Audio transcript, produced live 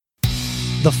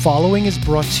The following is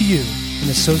brought to you in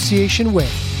association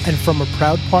with and from a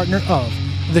proud partner of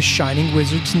the Shining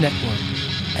Wizards Network.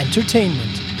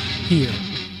 Entertainment here.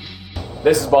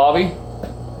 This is Bobby.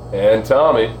 And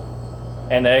Tommy.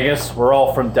 And Agus. We're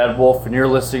all from Dead Wolf, and you're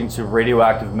listening to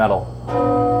Radioactive Metal.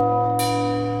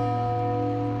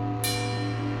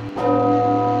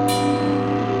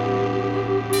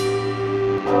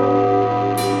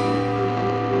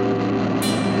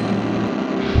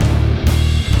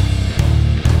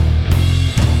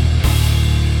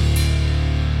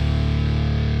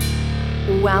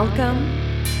 Welcome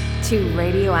to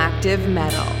Radioactive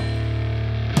Metal.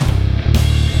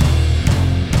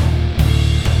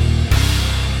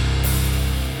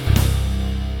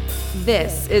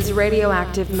 This is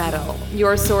Radioactive Metal,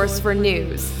 your source for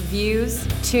news, views,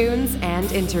 tunes,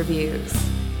 and interviews.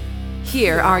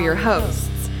 Here are your hosts,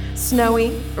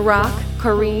 Snowy, Rock,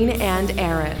 Corrine, and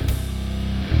Aaron.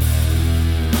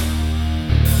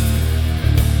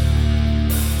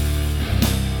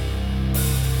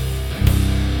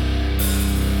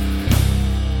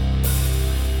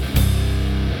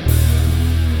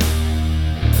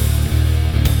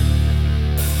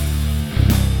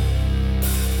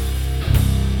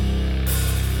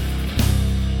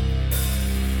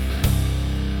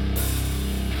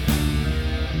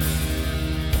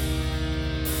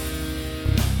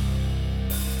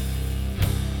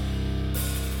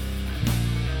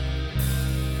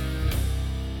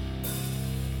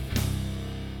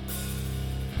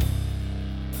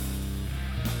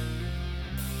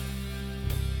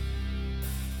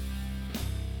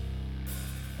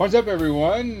 What's up,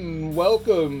 everyone?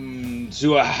 Welcome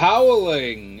to a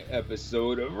howling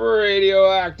episode of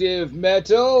Radioactive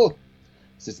Metal.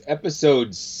 This is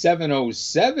episode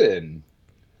 707.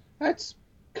 That's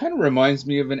kind of reminds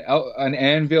me of an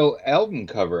Anvil album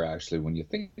cover, actually, when you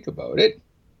think about it.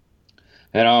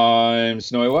 And I'm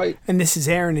Snowy White. And this is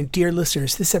Aaron. And dear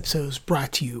listeners, this episode is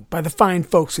brought to you by the fine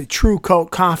folks at True Cult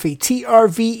Coffee,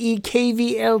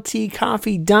 TRVEKVLT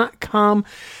Coffee.com.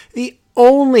 The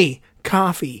only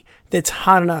coffee that's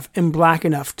hot enough and black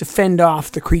enough to fend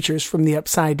off the creatures from the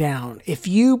upside down. If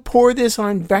you pour this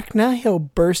on Vecna, he'll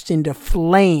burst into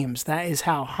flames. That is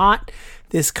how hot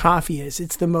this coffee is.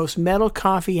 It's the most metal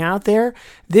coffee out there.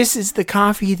 This is the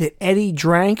coffee that Eddie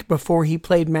drank before he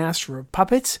played Master of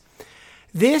Puppets.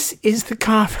 This is the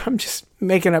coffee. I'm just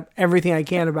making up everything I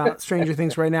can about Stranger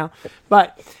Things right now.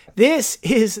 But this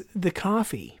is the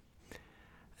coffee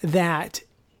that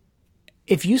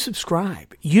if you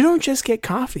subscribe, you don't just get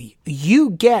coffee.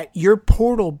 You get your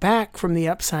portal back from the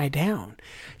upside down.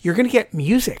 You're going to get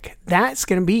music. That's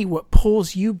going to be what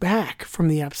pulls you back from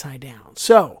the upside down.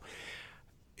 So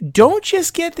don't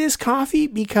just get this coffee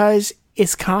because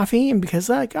it's coffee and because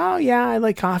like, oh yeah, I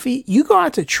like coffee. You go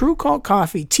out to True Cult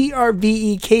Coffee,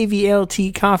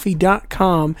 TRVEKVLT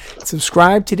Coffee.com.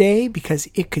 Subscribe today because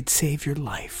it could save your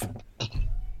life.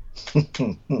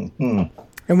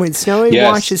 And when Snowy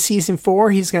watches season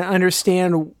 4, he's going to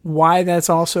understand why that's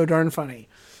all so darn funny.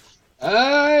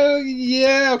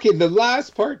 Yeah, okay. The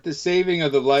last part, the saving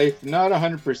of the life, not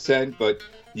 100%, but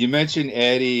you mentioned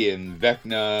Eddie and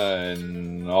Vecna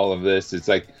and all of this. It's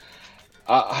like,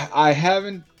 I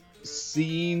haven't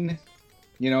seen,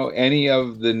 any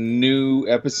of the new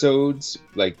episodes,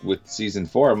 like with season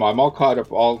 4. I'm all caught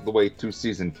up all the way through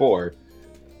season 4.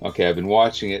 Okay, I've been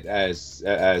watching it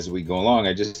as we go along.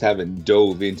 I just haven't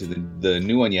dove into the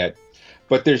new one yet.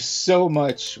 But there's so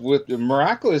much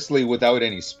miraculously without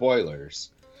any spoilers.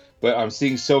 But I'm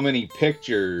seeing so many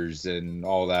pictures and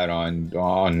all that on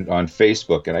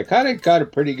Facebook, and I kind of got a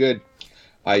pretty good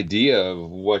idea of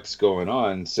what's going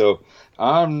on. So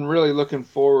I'm really looking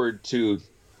forward to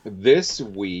this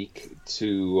week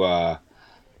to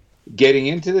getting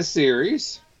into the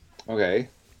series. Okay.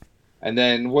 And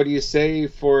then what do you say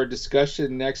for a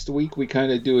discussion next week? We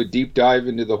kind of do a deep dive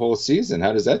into the whole season.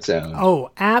 How does that sound?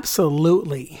 Oh,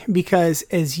 absolutely. Because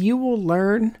as you will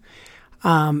learn,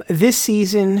 this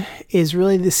season is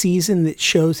really the season that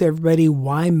shows everybody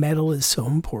why metal is so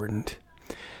important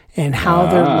and how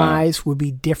their lives would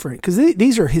be different. Because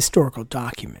these are historical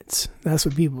documents. That's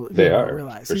what people don't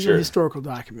realize. These are historical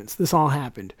documents. This all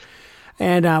happened.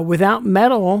 And without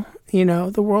metal,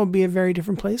 the world would be a very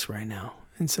different place right now.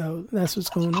 And so that's what's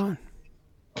going on.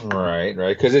 Right.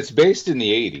 Because it's based in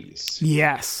the 80s.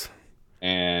 Yes.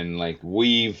 And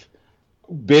we've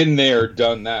been there,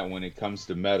 done that when it comes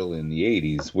to metal in the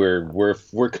 80s.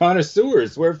 We're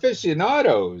connoisseurs. We're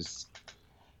aficionados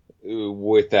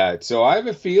with that. So I have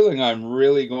a feeling I'm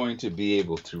really going to be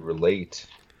able to relate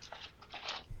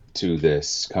to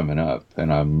this coming up.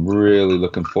 And I'm really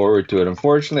looking forward to it.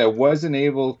 Unfortunately, I wasn't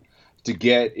able to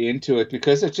get into it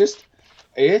because it just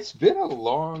It's been a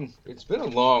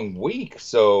long week.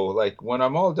 So like when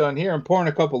I'm all done here, I'm pouring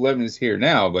a couple lemons here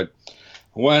now, but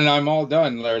when I'm all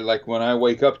done, like when I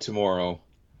wake up tomorrow,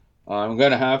 I'm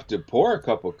gonna have to pour a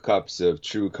couple cups of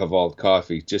True Cavalt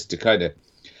coffee just to kind of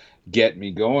get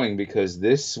me going, because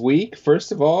this week,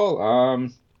 first of all,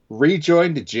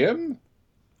 rejoined the gym.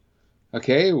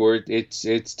 Okay,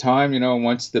 it's time,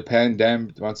 once the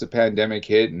pandemic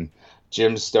hit and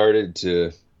gyms started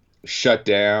to shut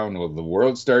down, well, the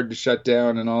world started to shut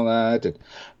down and all that, and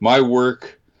my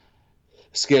work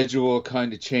schedule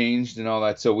kind of changed and all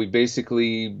that. So we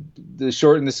basically, the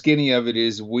short and the skinny of it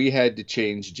is, we had to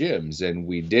change gyms, and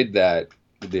we did that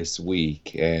this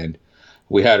week. And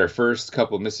we had our first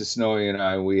couple, Mrs. Snowy and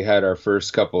I, we had our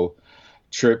first couple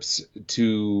trips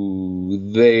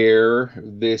to there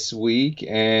this week.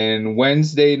 And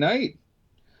Wednesday night,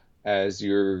 as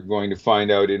you're going to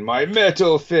find out in my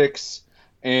Metal Fix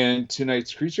and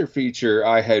tonight's Creature Feature,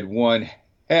 I had one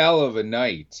hell of a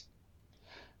night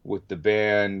with the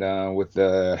band, with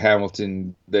the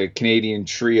Hamilton, the Canadian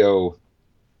trio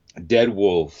Dead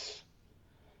Wolf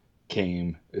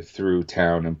came through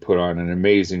town and put on an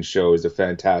amazing show. It was a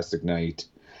fantastic night,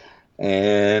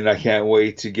 and I can't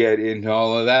wait to get into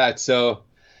all of that. So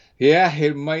yeah,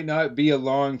 it might not be a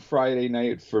long Friday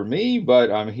night for me, but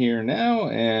I'm here now,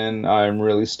 and I'm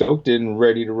really stoked and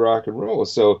ready to rock and roll.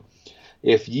 So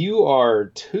if you are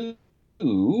too,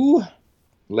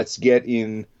 let's get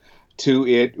into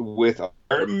it with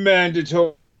our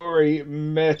mandatory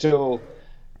metal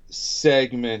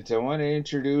segment. I want to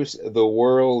introduce the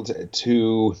world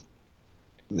to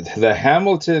the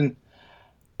Hamilton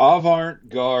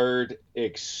avant-garde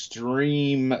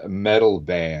extreme metal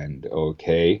band,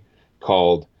 okay,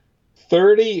 called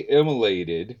 30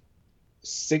 Immolated,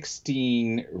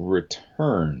 16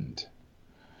 Returned.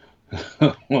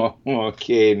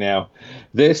 Okay, now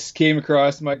this came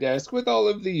across my desk with all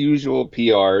of the usual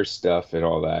PR stuff and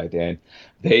all that, and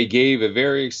they gave a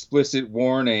very explicit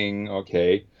warning.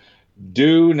 Okay,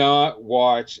 do not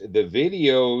watch the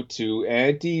video to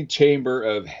Anti-Chamber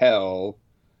of Hell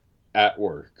at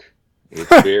work. It's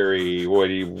very what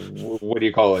do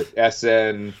you call it?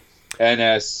 NSFW,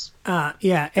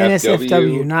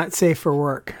 not safe for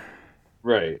work.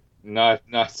 Right, not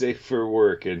safe for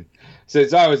work. And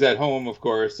since I was at home, of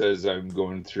course, as I'm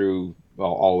going through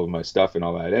all of my stuff and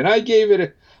all that, and I gave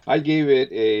the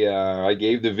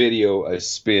video a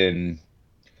spin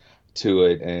to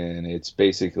it, and it's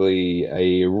basically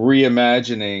a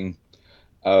reimagining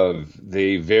of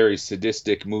the very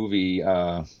sadistic movie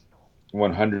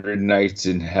 100 Nights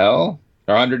in Hell,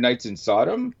 or 100 Nights in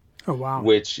Sodom. Oh, wow.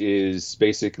 Which is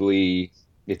basically,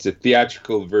 it's a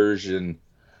theatrical version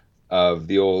of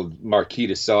the old Marquis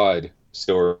de Sade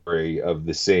story of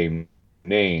the same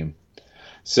name.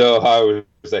 So I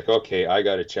was like, okay, I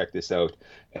got to check this out.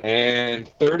 And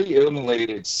 30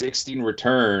 Immolated, 16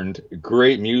 Returned,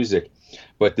 great music.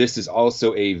 But this is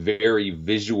also a very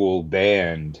visual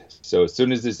band. So as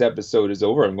soon as this episode is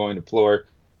over, I'm going to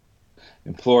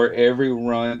implore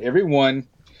everyone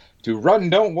to run,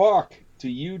 don't walk to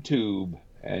YouTube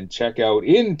and check out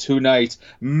in tonight's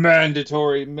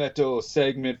mandatory metal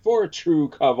segment for True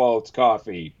Cavalt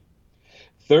Coffee,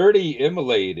 30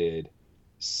 Immolated,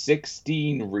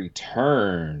 16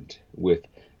 Returned with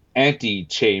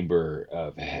Anti-Chamber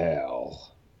of Hell.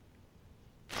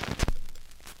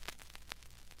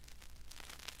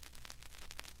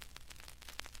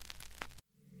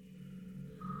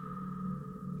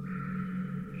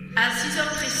 À 6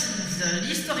 heures précises,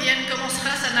 l'historienne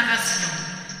commencera sa narration.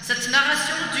 Cette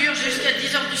narration dure jusqu'à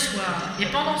 10 heures du soir, et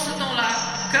pendant ce temps-là,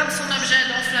 comme son objet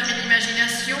d'enflammer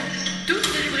l'imagination, toutes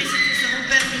les lubricités seront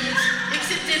permises,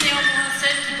 excepté néanmoins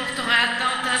celle qui portera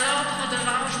atteinte à l'ordre de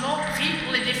l'arrangement pris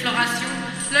pour les déflorations,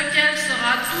 lequel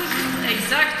sera toujours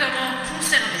exactement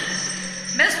conservé.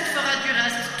 Mais on fera du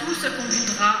reste tout ce qu'on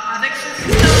voudra avec son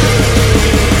foulard.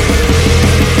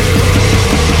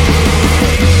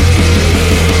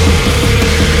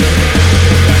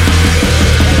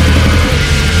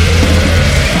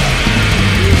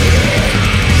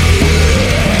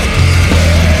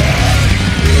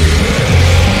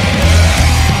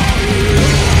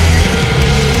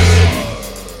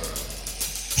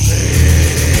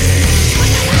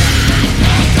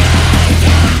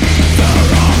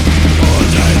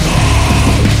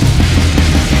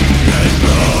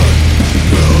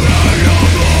 It's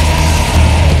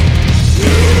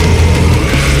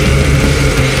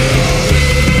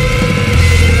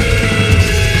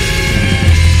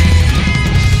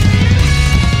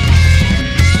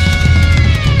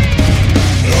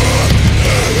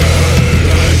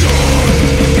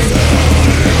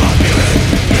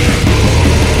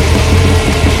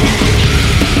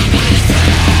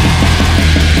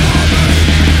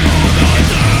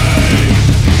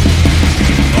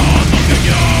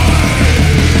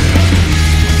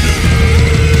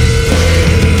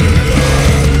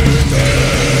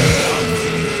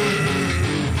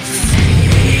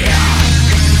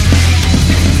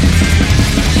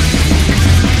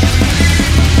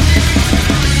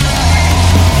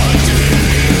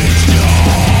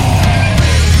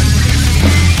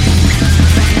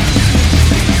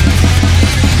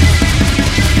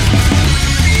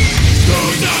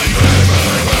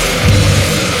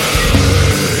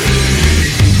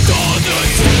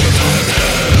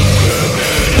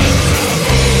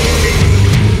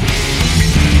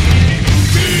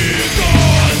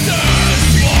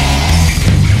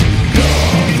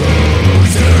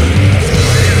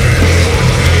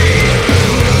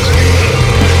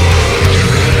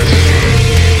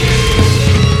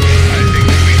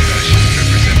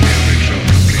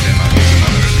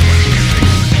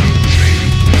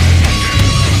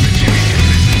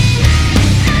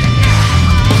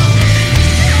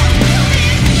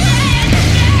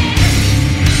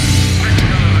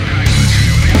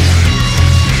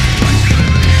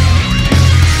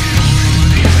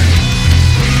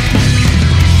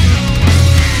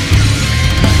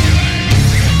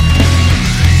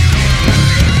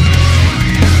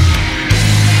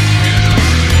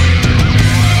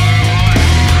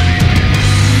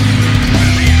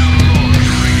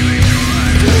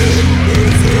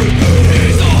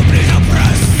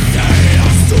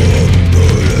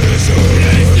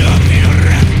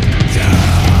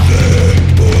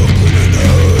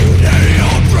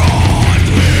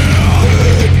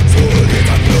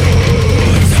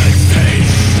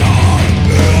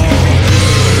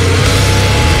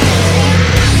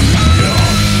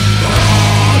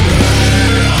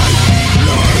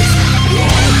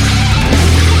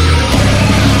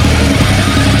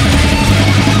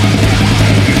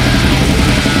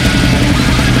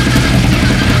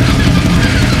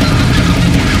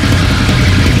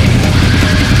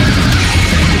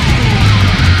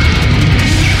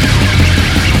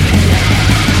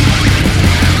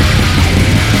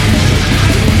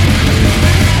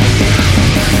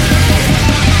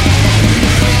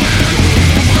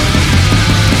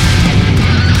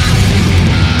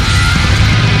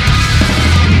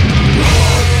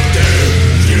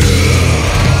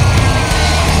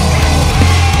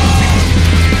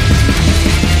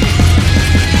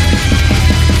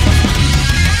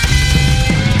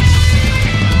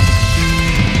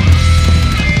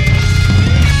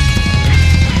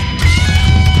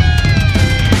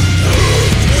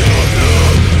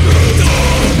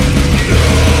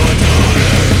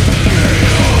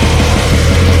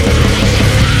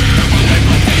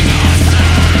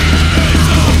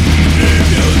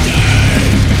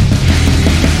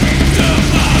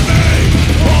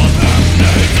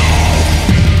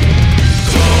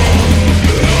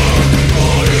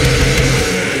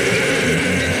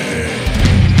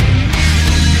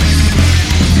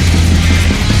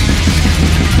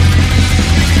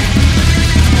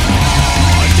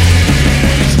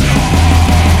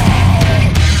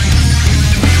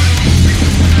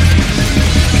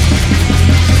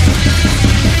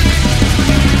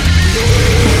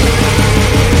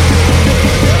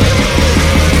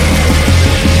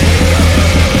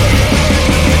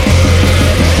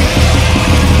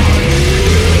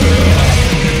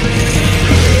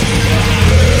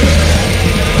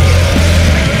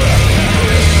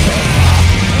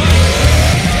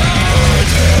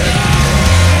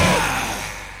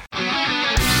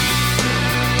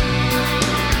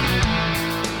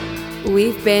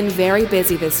We've been very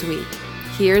busy this week.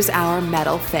 Here's our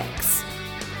metal fix.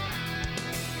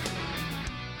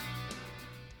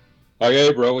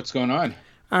 Okay, bro, what's going on?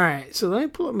 All right, so let me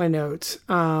pull up my notes.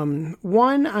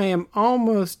 One, I am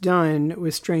almost done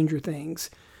with Stranger Things.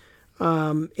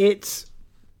 I'm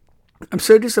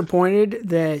so disappointed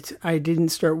that I didn't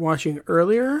start watching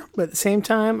earlier, but at the same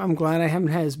time, I'm glad I haven't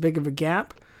had as big of a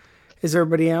gap as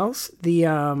everybody else.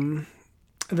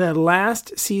 The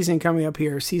last season coming up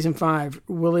here, season 5,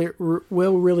 will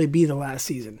really be the last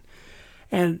season,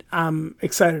 and I'm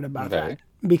excited about that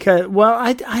because, well,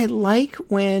 I like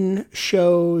when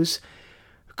shows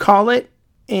call it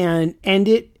and end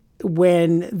it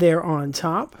when they're on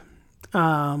top.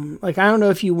 Like, I don't know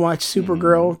if you watch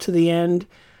Supergirl to the end,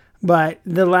 but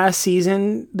the last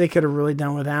season they could have really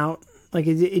done without. Like,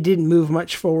 it didn't move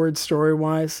much forward story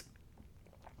wise,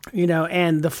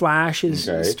 and the Flash is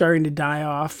starting to die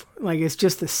off. Like, it's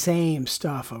just the same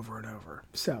stuff over and over.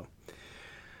 So,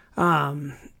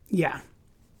 yeah.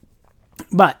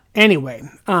 But anyway,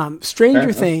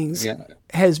 Stranger Things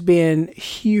has been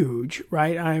huge,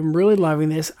 right? I'm really loving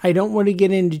this. I don't want to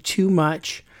get into too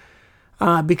much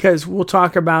because we'll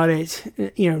talk about it,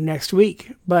 next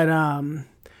week. But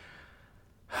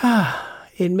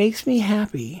it makes me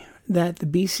happy that the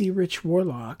BC Rich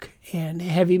Warlock and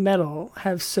heavy metal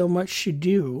have so much to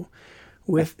do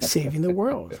with saving the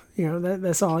world.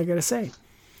 That's all I got to say.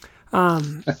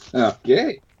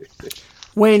 Okay.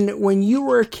 When you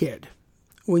were a kid,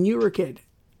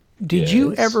 did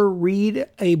you ever read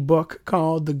a book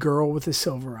called The Girl with the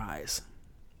Silver Eyes?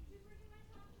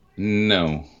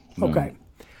 No. Okay.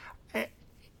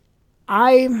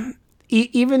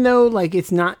 Even though, like,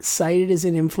 it's not cited as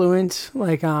an influence,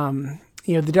 like,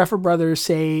 the Duffer Brothers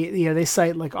say, they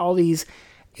cite, like, all these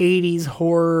 80s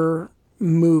horror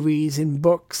movies and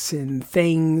books and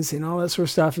things and all that sort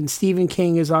of stuff. And Stephen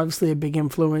King is obviously a big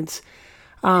influence.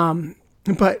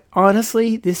 But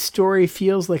honestly, this story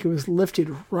feels like it was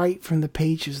lifted right from the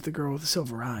pages of The Girl with the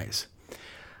Silver Eyes.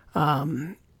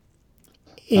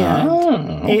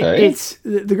 It's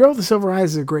The Girl with the Silver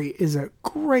Eyes is a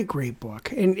great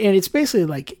book, and it's basically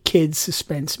like kids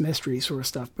suspense mystery sort of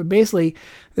stuff. But basically,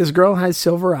 this girl has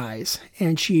silver eyes,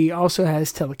 and she also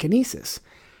has telekinesis,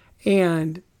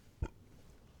 and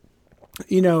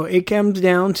it comes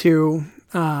down to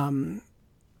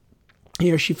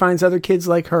she finds other kids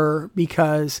like her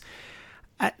because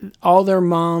all their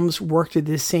moms worked at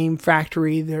this same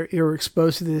factory. They were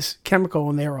exposed to this chemical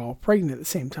and they were all pregnant at the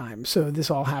same time. So this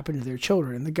all happened to their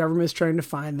children. And the government's trying to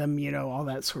find them, all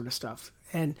that sort of stuff.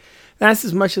 And that's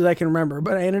as much as I can remember.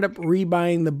 But I ended up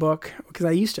rebuying the book because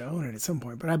I used to own it at some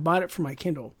point. But I bought it for my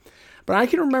Kindle. But I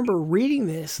can remember reading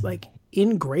this like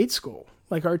in grade school.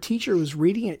 Like our teacher was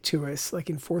reading it to us like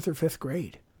in 4th or 5th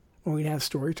grade when we'd have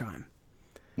story time.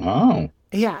 Oh.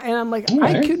 Yeah, and I'm like,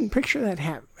 I couldn't picture that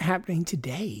happening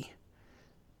today.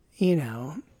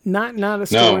 Not a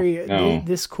story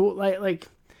this cool. Like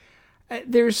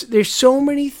there's so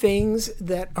many things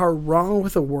that are wrong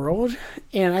with the world,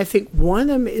 and I think one of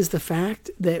them is the fact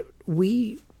that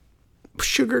we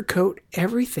sugarcoat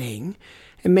everything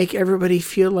and make everybody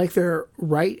feel like they're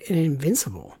right and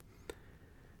invincible.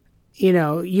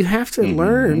 You have to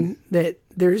learn that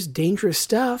there's dangerous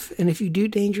stuff, and if you do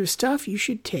dangerous stuff, you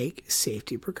should take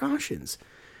safety precautions.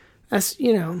 That's,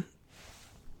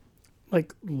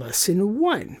 like lesson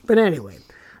 1. But anyway.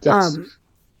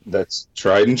 That's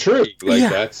tried and true.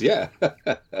 That's, yeah,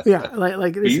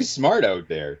 like be smart out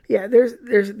there. Yeah, there's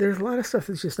a lot of stuff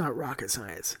that's just not rocket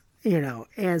science,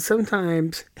 and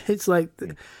sometimes it's like,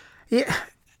 you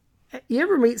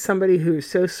ever meet somebody who's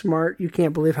so smart you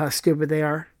can't believe how stupid they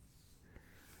are?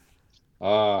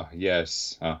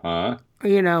 Yes. Uh-huh.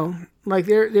 Like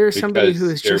there's somebody who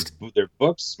is just they're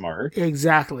book smart.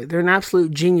 Exactly. They're an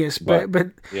absolute genius, but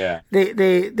yeah.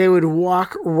 They would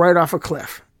walk right off a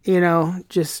cliff,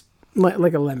 just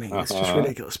like a lemming. It's just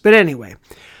ridiculous. But anyway,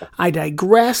 I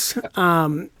digress.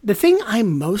 The thing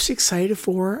I'm most excited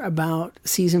for about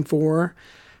season 4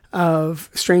 of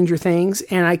Stranger Things,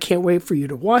 and I can't wait for you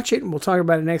to watch it, and we'll talk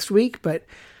about it next week, but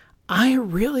I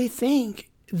really think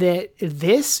that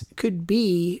this could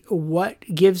be what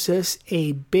gives us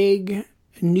a big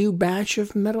new batch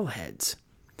of metalheads,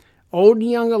 old and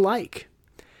young alike.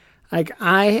 Like,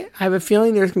 I have a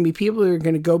feeling there's going to be people who are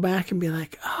going to go back and be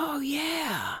like, oh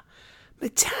yeah,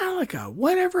 Metallica,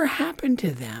 whatever happened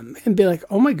to them? And be like,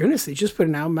 oh my goodness, they just put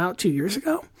an album out 2 years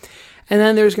ago? And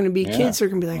then there's going to be kids who are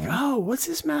going to be like, oh, what's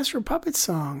this Master of Puppets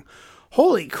song?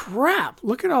 Holy crap,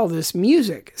 look at all this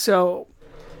music. So,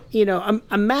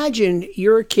 imagine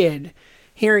you're a kid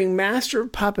hearing Master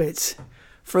of Puppets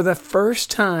for the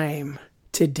first time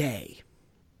today.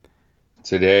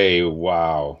 Today,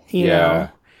 wow. You know?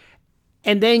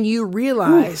 And then you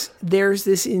realize there's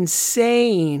this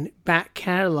insane back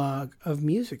catalog of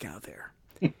music out there.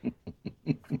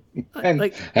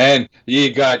 And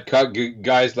you got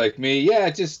guys like me. Yeah,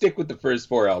 just stick with the first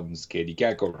 4 albums, kid. You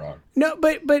can't go wrong. No,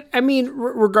 but I mean,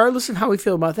 regardless of how we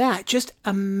feel about that, just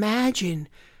imagine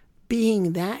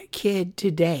being that kid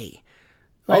today.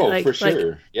 For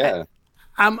sure. Yeah.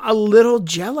 I'm a little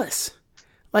jealous.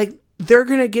 Like, they're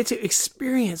going to get to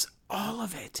experience all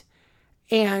of it.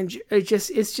 And it's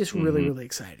just really, really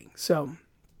exciting. So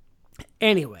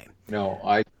anyway. No,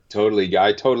 I totally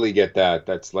get that.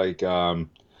 That's like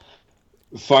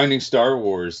finding Star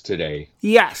Wars today.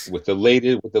 Yes. With the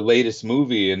latest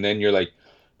movie, and then you're like,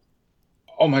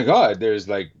 oh my God, there's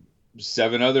like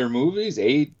 8 other movies,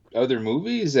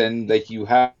 and like you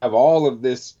have all of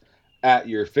this at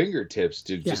your fingertips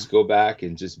to just go back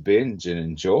and just binge and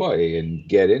enjoy and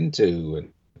get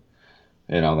into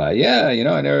and all that. Yeah,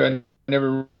 I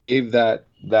never gave that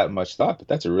much thought, but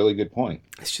that's a really good point.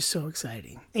 It's just so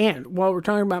exciting. And while we're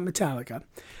talking about Metallica,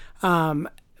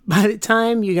 by the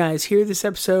time you guys hear this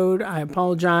episode, I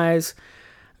apologize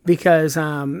because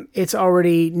it's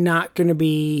already not going to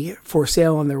be for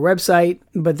sale on their website,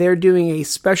 but they're doing a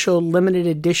special limited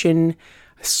edition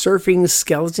surfing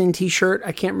skeleton t-shirt.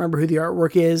 I can't remember who the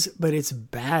artwork is, but it's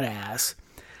badass.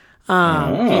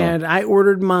 And I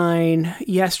ordered mine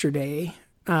yesterday.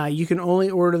 You can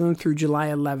only order them through July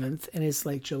 11th, and it's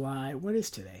like July, what is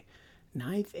today?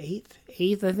 9th,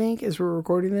 8th, I think, as we're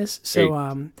recording this.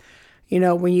 So,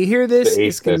 when you hear this,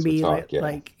 it's going to be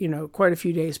quite a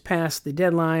few days past the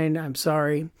deadline. I'm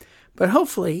sorry. But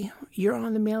hopefully you're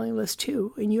on the mailing list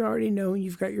too, and you already know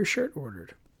you've got your shirt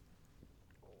ordered.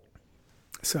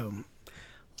 So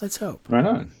let's hope. Right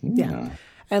on. Yeah.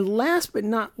 And last but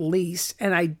not least,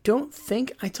 and I don't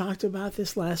think I talked about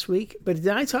this last week, but did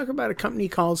I talk about a company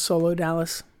called Solo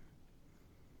Dallas?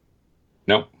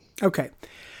 No. Okay.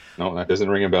 No, that doesn't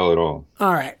ring a bell at all.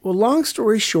 All right. Well, long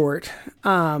story short,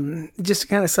 just to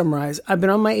kind of summarize, I've been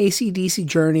on my AC/DC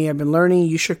journey. I've been learning.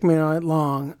 You shook me on it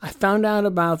long. I found out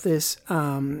about this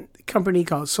company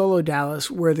called Solo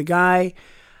Dallas, where the guy...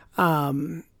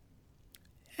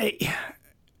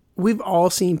 we've all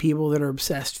seen people that are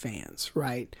obsessed fans,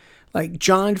 right? Like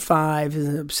John 5 is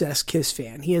an obsessed Kiss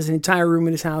fan. He has an entire room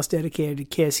in his house dedicated to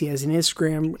Kiss. He has an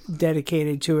Instagram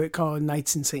dedicated to it called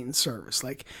Knights in Satan's Service.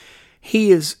 Like,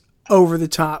 he is over the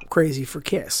top crazy for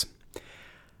Kiss.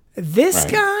 This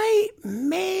guy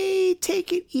may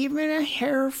take it even a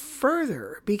hair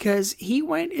further, because he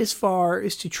went as far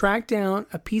as to track down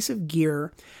a piece of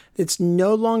gear that's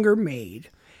no longer made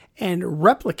and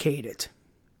replicate it.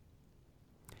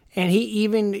 And he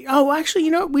even,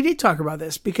 we did talk about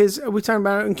this because we talked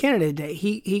about it in Canada today.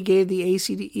 He gave the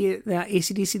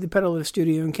AC/DC the pedal at a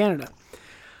studio in Canada.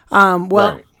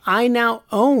 I now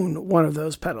own one of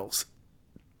those pedals.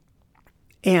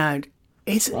 And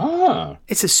it's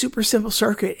a super simple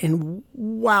circuit, and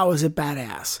wow, is it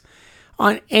badass.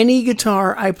 On any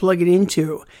guitar I plug it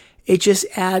into, it just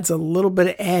adds a little bit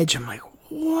of edge. I'm like,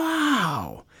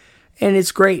 wow. And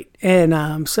it's great. And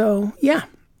that's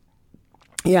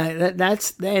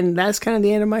kind of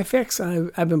the end of my fix.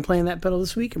 I've been playing that pedal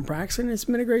this week and practicing. It's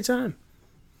been a great time.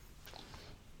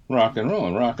 Rock and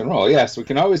roll. Yes, we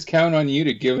can always count on you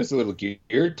to give us a little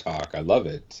gear talk. I love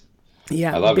it.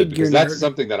 Yeah, I love it because that's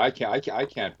something that I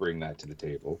can't bring that to the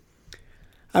table.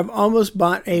 I've almost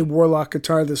bought a Warlock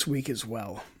guitar this week as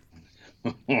well.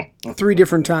 3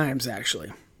 different times,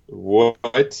 actually. What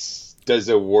does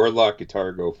a Warlock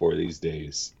guitar go for these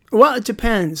days? Well, it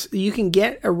depends. You can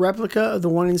get a replica of the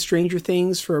one in Stranger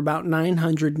Things for about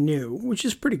 $900 new, which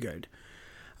is pretty good.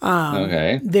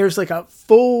 Okay. There's like a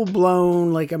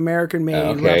full-blown, like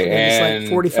American-made replica that's like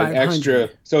 $4,500. Extra,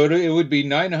 so it would be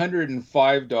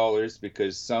 $905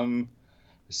 because some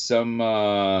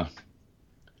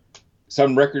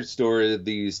record store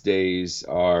these days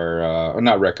are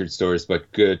not record stores,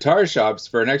 but guitar shops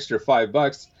for an extra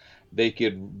 $5 they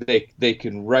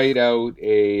can write out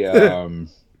a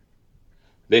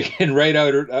they can write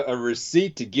out a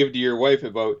receipt to give to your wife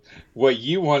about what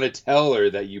you want to tell her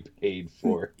that you paid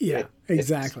for. Yeah,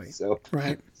 exactly. So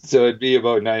it'd be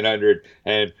about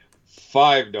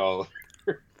 $905.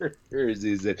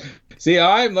 See,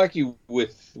 I'm lucky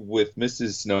with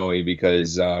Mrs. Snowy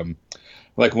because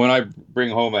like when I bring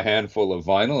home a handful of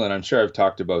vinyl, and I'm sure I've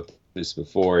talked about this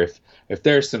before, if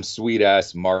there's some sweet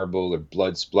ass marble or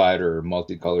blood splatter or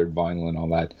multicolored vinyl and all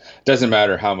that, doesn't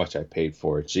matter how much I paid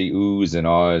for it. She oohs and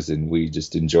ahs and we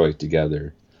just enjoy it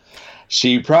together.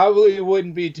 She probably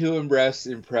wouldn't be too impressed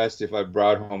if I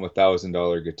brought home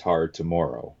 $1,000 guitar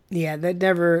tomorrow. Yeah,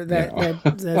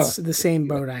 that's the same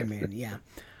boat I'm in. Yeah.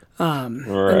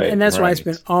 Right, and that's why it's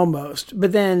right. been almost.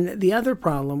 But then the other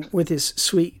problem with this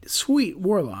sweet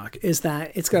Warlock is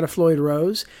that it's got a Floyd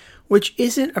Rose, which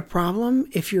isn't a problem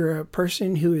if you're a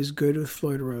person who is good with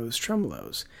Floyd Rose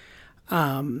tremolos.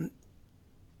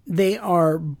 They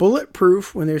are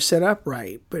bulletproof when they're set up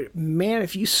right, but man,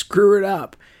 if you screw it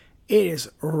up, it is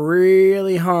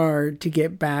really hard to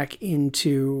get back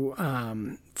into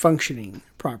functioning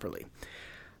properly.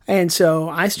 And so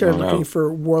I started looking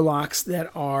for Warlocks that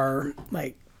are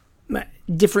like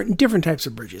different types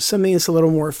of bridges. Something that's a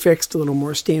little more fixed, a little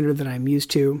more standard than I'm used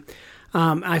to.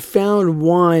 I found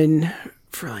one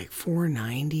for like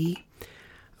 $4.90,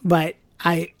 but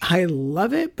I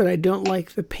love it, but I don't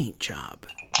like the paint job.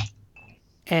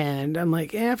 And I'm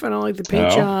like, if I don't like the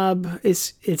paint job,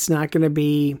 it's not going to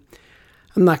be.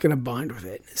 I'm not going to bond with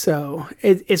it. So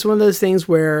it's one of those things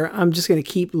where I'm just going to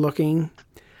keep looking.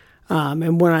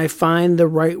 And when I find the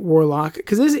right Warlock,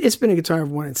 because it's been a guitar I've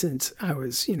wanted since I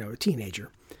was, a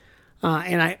teenager.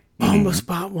 And I almost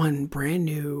bought one brand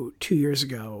new 2 years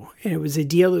ago. And it was a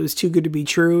deal that was too good to be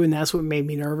true. And that's what made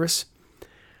me nervous.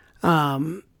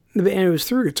 And it was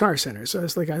through Guitar Center. So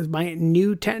it's like I was buying it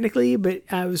new technically, but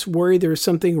I was worried there was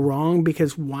something wrong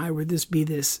because why would this be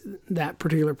that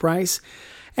particular price?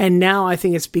 And now I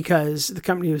think it's because the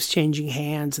company was changing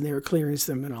hands and they were clearing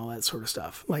them and all that sort of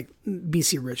stuff. Like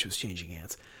BC Rich was changing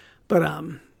hands. But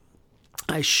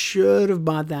I should have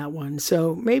bought that one.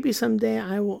 So maybe someday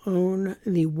I will own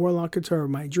the Warlock guitar of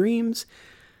my dreams.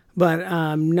 But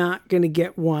I'm not going to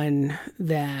get one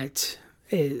that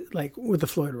is like with a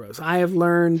Floyd Rose. I have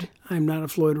learned I'm not a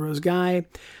Floyd Rose guy.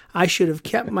 I should have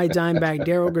kept my Dimebag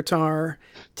Darrell guitar,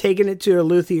 taken it to a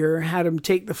luthier, had him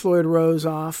take the Floyd Rose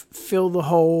off, fill the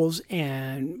holes,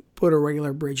 and put a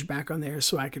regular bridge back on there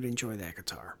so I could enjoy that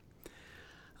guitar.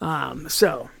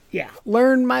 So, yeah,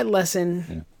 learned my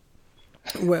lesson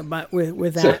with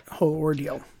that whole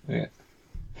ordeal. Yeah.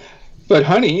 But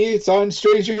honey, it's on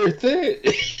Stranger Things.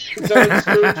 It's on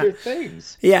Stranger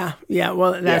Things. Yeah.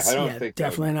 Well, that's I don't think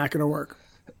definitely not going to work.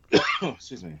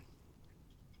 Excuse me.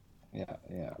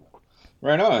 Yeah.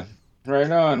 Right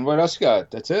on. What else you got?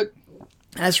 That's it?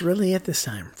 That's really it this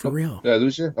time, for real. Did I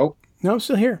lose you? Oh. No, I'm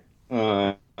still here.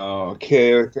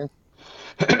 Okay.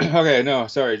 Okay, no,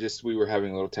 sorry. Just we were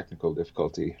having a little technical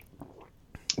difficulty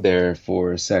there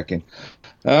for a second.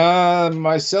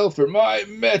 Myself for my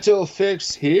metal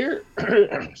fix here.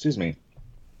 Excuse me.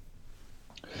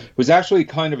 It was actually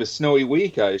kind of a snowy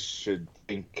week, I should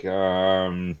think.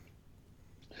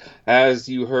 As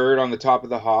you heard on the top of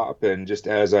the hop, and just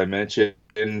as I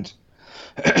mentioned,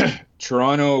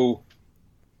 Toronto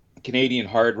Canadian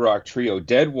hard rock trio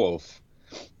Dead Wolf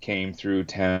came through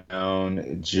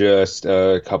town just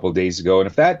a couple days ago. And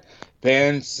if that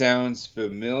band sounds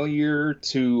familiar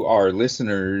to our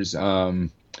listeners,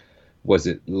 was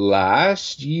it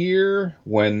last year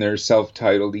when their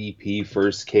self-titled EP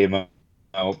first came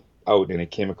out and it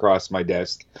came across my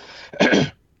desk?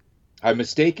 I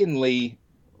mistakenly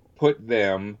put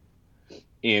them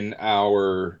in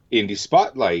our indie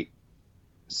spotlight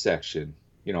section.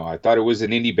 I thought it was an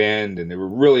indie band and they were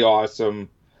really awesome.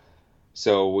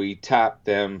 So we tapped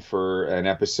them for an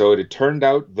episode. It turned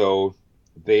out, though,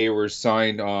 they were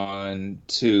signed on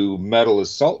to Metal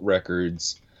Assault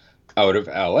Records out of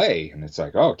LA. And it's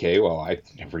like, okay, well, I've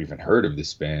never even heard of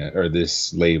this band or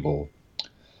this label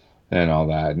and all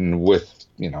that. And with,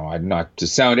 I'm not to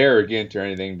sound arrogant or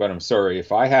anything, but I'm sorry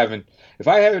if I haven't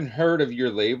heard of your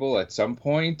label at some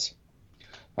point,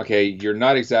 okay, you're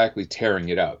not exactly tearing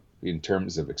it up in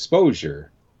terms of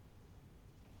exposure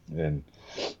and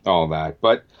all that.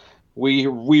 But we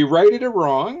righted it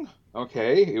wrong.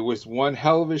 Okay, it was one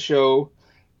hell of a show.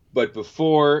 But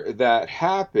before that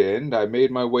happened, I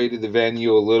made my way to the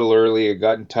venue a little early. I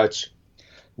got in touch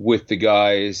with the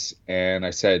guys and I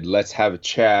said, let's have a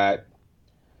chat,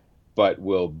 but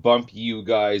we'll bump you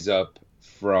guys up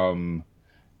from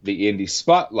the indie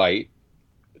spotlight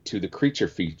to the creature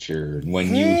feature. And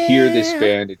when you hear this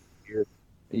band,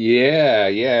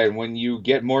 and when you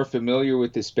get more familiar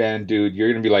with this band, dude,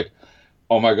 you're gonna be like,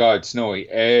 oh my God, Snowy,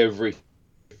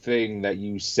 everything that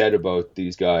you said about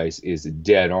these guys is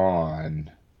dead on.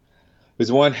 It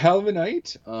was one hell of a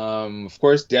night. Of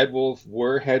course, Dead Wolf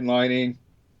were headlining.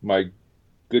 My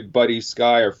good buddy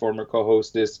Sky, our former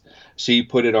co-hostess, she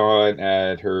put it on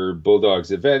at her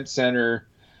Bulldogs Event Center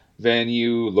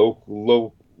venue.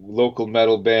 Local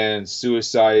metal bands,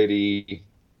 Suicidity,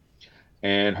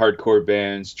 and hardcore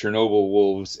bands Chernobyl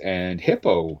Wolves and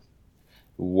Hippo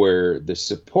where the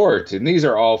support, and these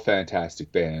are all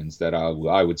fantastic bands that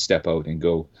I would step out and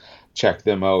go check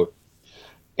them out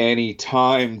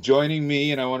anytime. Joining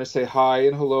me, and I want to say hi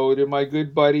and hello to my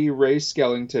good buddy Ray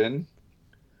Skellington.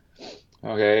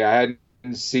 Okay, I hadn't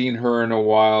seen her in a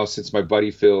while since my buddy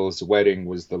Phil's wedding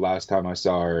was the last time I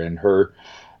saw her, and her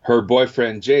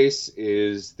boyfriend Jace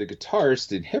is the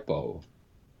guitarist in Hippo.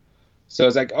 So I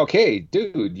was like, okay,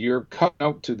 dude, you're coming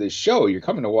out to this show. You're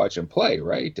coming to watch him play,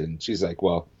 right? And she's like,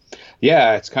 well,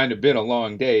 yeah, it's kind of been a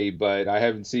long day, but I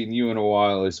haven't seen you in a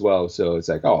while as well. So it's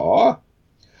like, aw.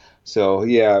 So,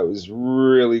 yeah, it was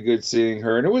really good seeing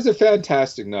her. And it was a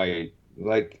fantastic night.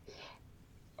 Like,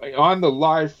 on the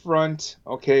live front,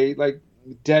 okay, like,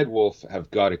 Dead Wolf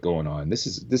have got it going on. This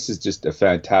is just a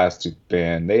fantastic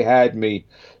band. They had me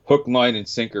hook, line, and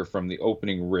sinker from the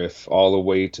opening riff all the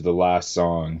way to the last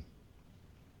song.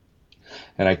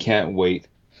 And I can't wait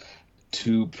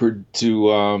to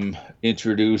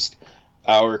introduce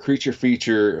our creature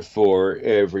feature for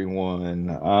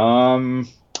everyone.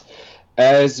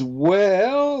 As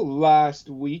well, last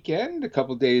weekend, a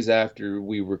couple days after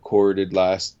we recorded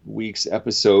last week's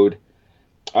episode,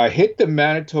 I hit the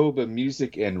Manitoba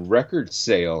Music and Record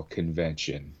Sale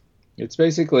Convention. It's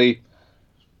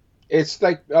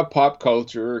like a pop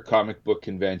culture or comic book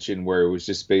convention where it was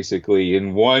just basically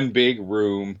in one big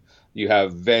room. You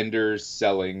have vendors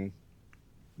selling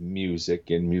music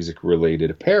and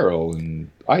music-related apparel and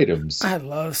items. I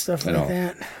love stuff like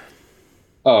that.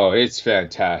 Oh, it's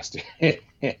fantastic!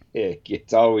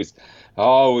 It's always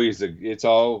a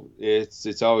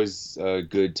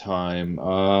good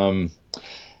time.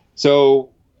 So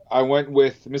I went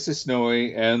with Mrs.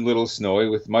 Snowy and Little Snowy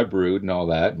with my brood and all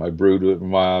that. My brood,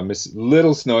 Miss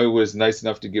Little Snowy was nice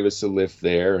enough to give us a lift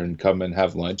there and come and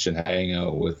have lunch and hang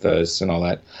out with us and all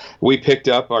that. We picked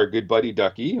up our good buddy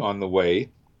Ducky on the way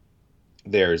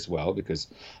there as well, because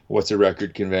what's a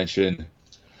record convention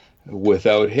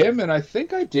without him? And I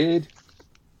think I did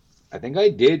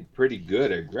pretty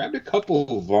good. I grabbed a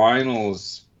couple of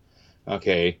vinyls.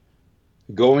 Okay,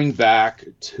 going back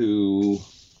to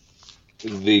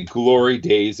the glory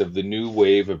days of the new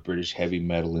wave of British heavy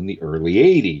metal in the early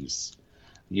 80s.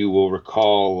 You will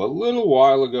recall a little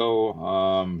while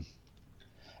ago,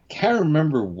 can't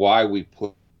remember why we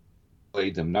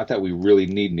played them. Not that we really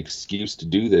need an excuse to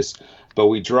do this, but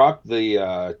we dropped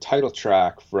the title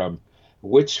track from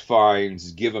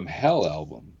Witchfind's Give 'Em Hell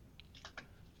album.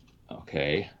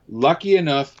 Okay. Lucky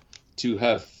enough to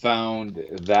have found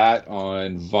that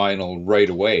on vinyl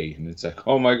right away. And it's like,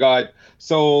 oh my God,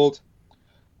 sold.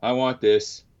 I want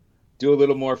this. Do a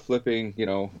little more flipping,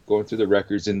 going through the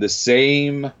records, and the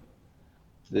same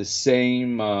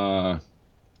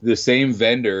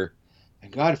vendor.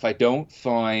 And God, if I don't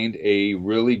find a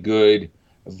really good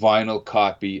vinyl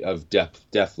copy of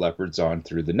Def Leppard's On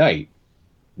Through the Night.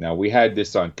 Now, we had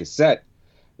this on cassette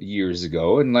years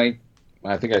ago, and I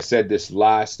think I said this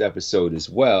last episode as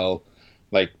well,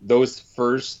 those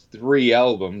first three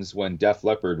albums when Def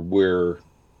Leppard were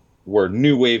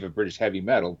new wave of British heavy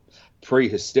metal,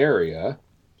 pre-Hysteria.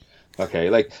 Okay,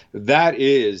 that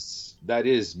is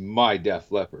my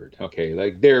Def Leppard. Okay,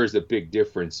 there's a big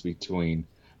difference between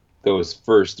those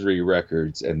first three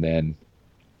records and then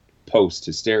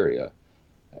post-Hysteria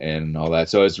and all that.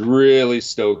 So I was really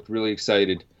stoked, really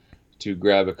excited to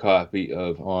grab a copy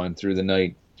of On Through the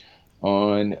Night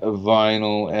on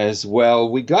vinyl as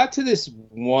well. We got to this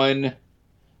one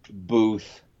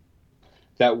booth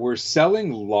that were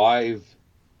selling live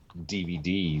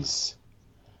DVDs.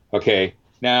 Okay,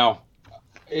 now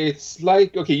it's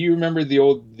you remember the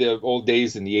old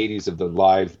days in the 80s of the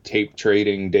live tape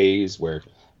trading days where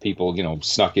people,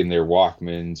 snuck in their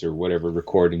Walkmans or whatever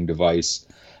recording device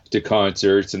to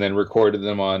concerts and then recorded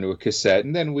them onto a cassette,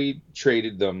 and then we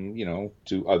traded them,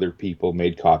 to other people,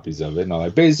 made copies of it and all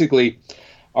that. Basically,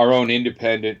 our own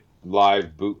independent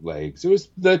live bootlegs. It was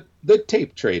the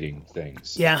tape trading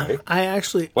things. Yeah, right? I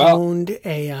actually owned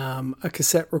a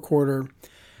cassette recorder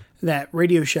that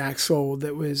Radio Shack sold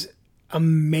that was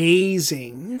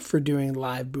amazing for doing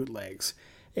live bootlegs.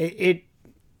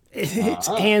 It's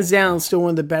hands down still one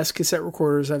of the best cassette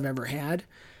recorders I've ever had.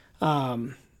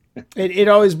 It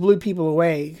always blew people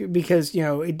away because,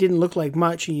 it didn't look like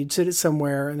much, and you'd sit it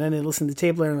somewhere and then they listen to the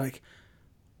tape player and like,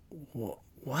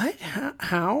 what?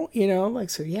 How?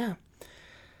 So yeah.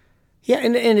 Yeah,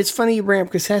 and it's funny you bring up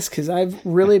cassettes because I've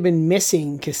really been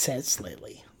missing cassettes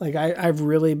lately. I've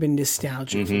really been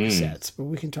nostalgic for cassettes, but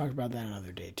we can talk about that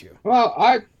another day too. Well,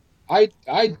 I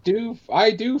do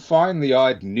find the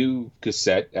odd new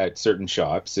cassette at certain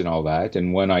shops and all that,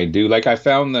 and when I do, I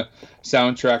found the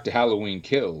soundtrack to Halloween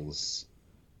Kills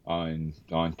on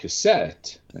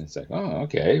cassette. And it's like, oh,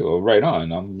 okay, well, right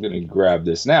on. I'm gonna grab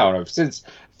this now, and I've since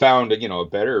found a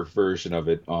better version of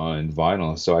it on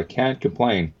vinyl, so I can't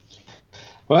complain.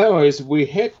 Well, anyways, we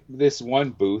hit this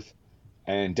one booth,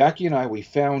 and Ducky and I, we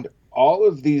found all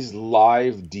of these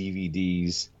live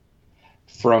DVDs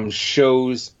from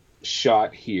shows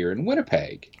shot here in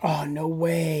Winnipeg. Oh, no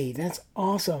way. That's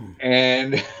awesome.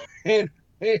 And it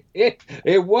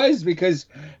was because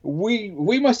we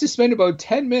must have spent about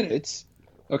 10 minutes,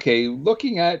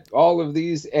 looking at all of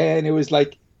these, and it was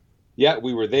like, yeah,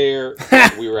 we were there.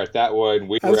 We were at that one.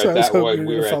 We were at that one.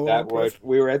 We were at that one.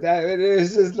 We were at that. It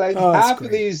was just like half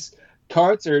of these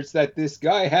concerts that this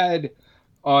guy had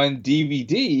on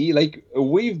DVD. Like,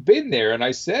 we've been there, and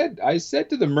I said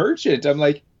to the merchant, I'm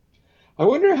like, I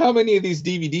wonder how many of these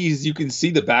DVDs you can see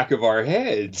the back of our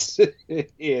heads.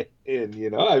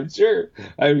 and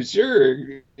I'm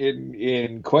sure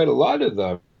in quite a lot of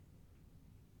them.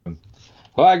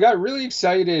 Well, I got really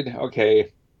excited.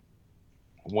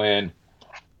 When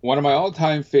one of my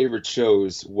all-time favorite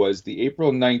shows was the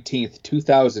April 19th,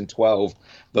 2012,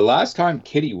 the last time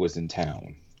Kitty was in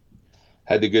town.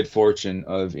 Had the good fortune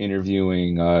of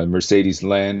interviewing Mercedes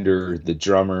Lander, the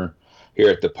drummer, here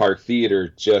at the Park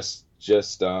Theater. It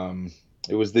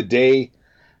was the day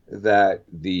that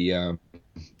the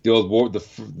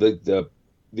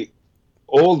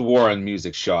old Warren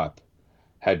Music Shop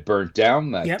had burnt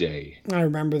down that day. I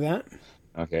remember that.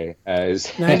 Okay,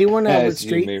 as 91 Albert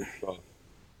Street.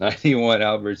 91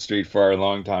 Albert Street for our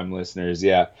longtime listeners.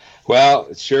 Yeah.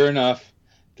 Well, sure enough,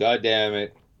 God damn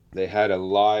it, they have a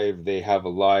live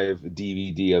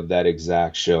DVD of that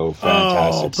exact show.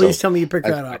 Fantastic. Oh, please tell me you picked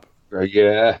that up.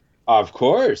 Yeah, of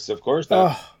course. That was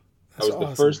awesome.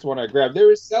 The first one I grabbed. They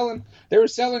were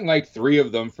selling like 3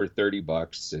 of them for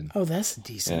 $30, and that's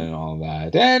decent, and all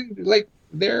that. And like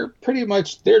they're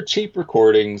cheap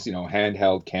recordings,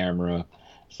 handheld camera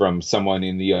from someone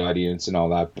in the audience and all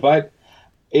that. But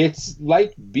it's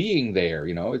like being there,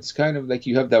 it's kind of like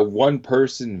you have that one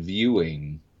person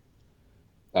viewing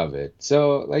of it.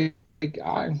 So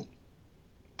I'm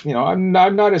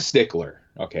not a stickler.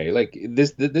 Okay. Like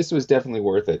this was definitely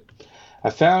worth it. I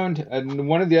found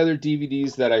one of the other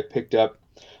DVDs that I picked up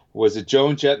was a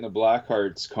Joan Jett and the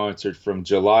Blackhearts concert from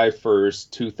July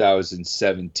 1st,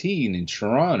 2017 in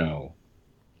Toronto.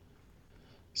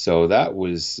 So that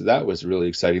was really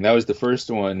exciting. That was the first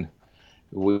one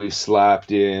we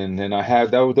slapped in, and I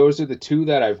had those are the 2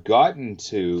 that I've gotten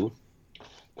to.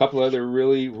 A couple other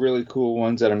really, really cool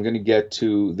ones that I'm going to get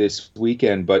to this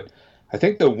weekend, but I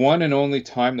think the one and only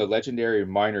time the legendary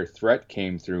Minor Threat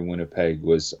came through Winnipeg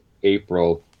was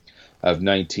April of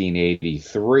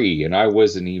 1983, and I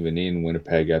wasn't even in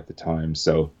Winnipeg at the time,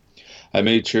 so I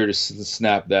made sure to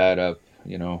snap that up.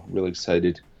 Really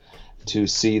excited to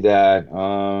see that.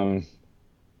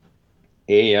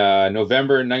 A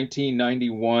November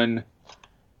 1991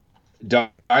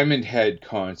 Diamond Head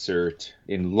concert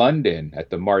in London at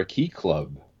the Marquee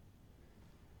Club.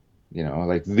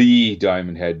 Like the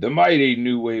Diamond Head, the mighty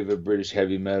new wave of British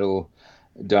heavy metal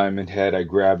Diamond Head. I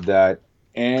grabbed that.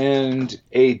 And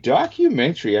a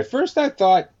documentary. At first I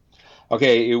thought,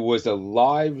 it was a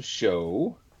live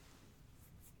show.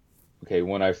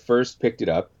 When I first picked it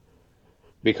up,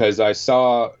 because I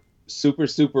saw super,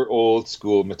 super old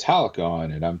school Metallica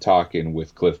on it. I'm talking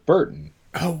with Cliff Burton.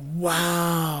 Oh,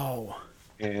 wow.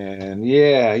 And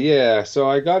yeah. So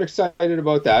I got excited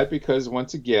about that because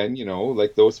once again,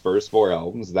 like those first 4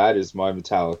 albums, that is my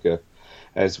Metallica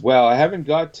as well. I haven't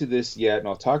got to this yet, and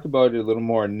I'll talk about it a little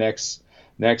more next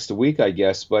week, I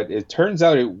guess. But it turns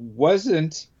out it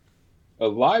wasn't a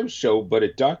live show, but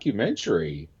a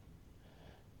documentary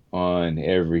on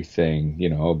everything,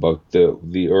 about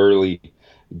the early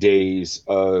days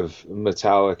of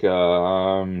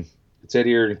Metallica. It said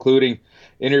here, including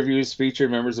interviews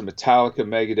featuring members of Metallica,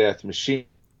 Megadeth, Machine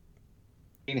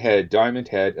Head, Diamond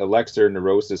Head, Elixir,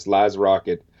 Neurosis, Laz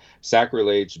Rocket,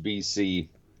 Sacrilege, BC,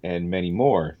 and many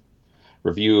more.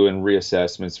 Review and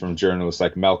reassessments from journalists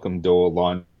like Malcolm Dole,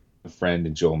 Lon Friend,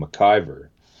 and Joel McIver.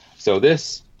 So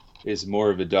this is more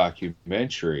of a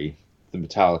documentary, the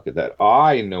Metallica that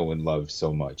I know and love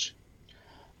so much.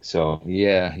 So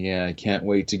yeah, I can't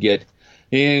wait to get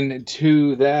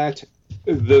into that.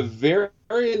 The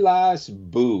very last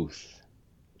booth.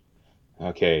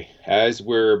 As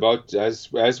we're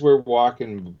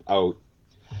walking out,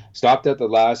 stopped at the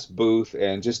last booth,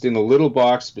 and just in a little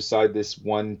box beside this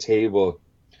one table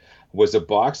was a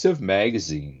box of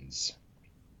magazines.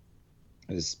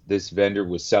 This vendor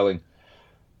was selling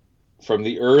from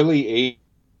the early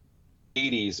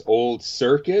 80s old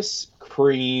Circus,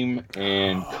 Cream,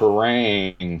 and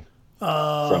Kerrang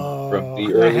from the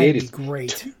that early had to be 80s.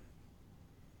 great.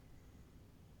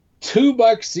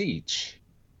 $2 each.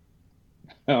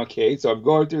 Okay, so I'm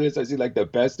going through this. I see like the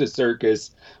Best of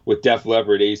Circus with Def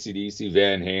Leppard, AC/DC,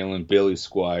 Van Halen, Billy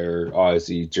Squier,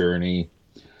 Ozzy, Journey.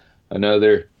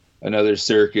 Another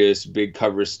circus, big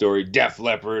cover story, Def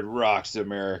Leppard Rocks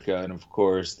America. And of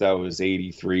course, that was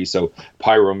 83. So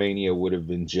Pyromania would have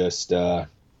been just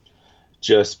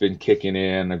been kicking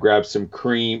in. I grabbed some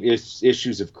Cream,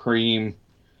 issues of Cream,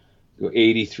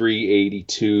 83,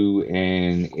 82,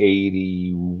 and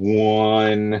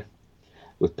 81.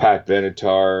 With Pat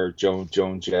Benatar,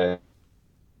 Joan Jett,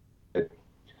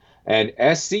 and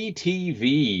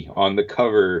SCTV on the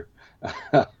cover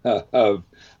of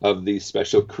these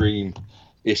special Cream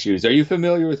issues. Are you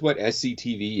familiar with what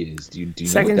SCTV is? Do you know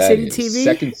Second what that City is? TV?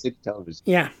 Second City Television.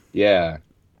 Yeah. Yeah.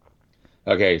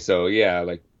 Okay, so yeah,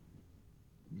 like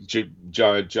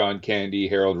John Candy,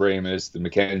 Harold Ramis, the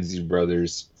Mackenzie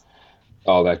brothers,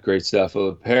 all that great stuff. Well,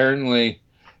 apparently,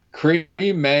 Cream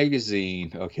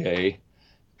magazine, okay,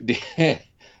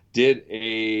 did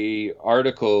a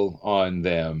article on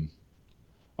them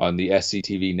on the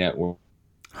SCTV network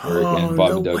and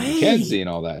Bob and Doug McKenzie and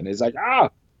all that. And it's like,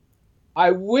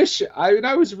 I wish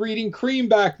I was reading Cream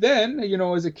back then, you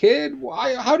know, as a kid.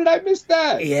 How did I miss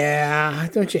that? Yeah,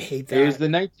 don't you hate that? It was the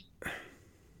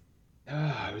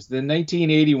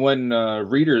 1981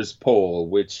 readers poll,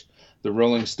 which the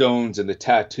Rolling Stones and the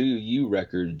Tattoo You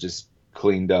record just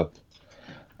cleaned up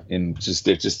in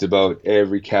just about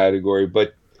every category.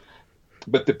 But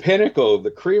the pinnacle,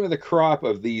 the cream of the crop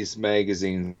of these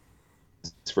magazines,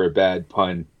 for a bad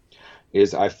pun,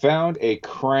 is I found a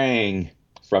Krang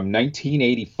from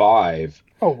 1985.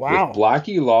 Oh, wow. With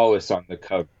Blackie Lawless on the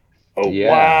cover. Oh,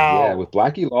 yeah, wow. Yeah, with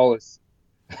Blackie Lawless.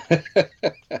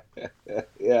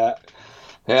 Yeah,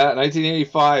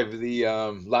 1985. The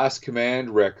Last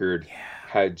Command record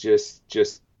had just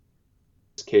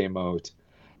came out.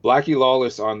 Blackie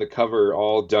Lawless on the cover,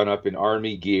 all done up in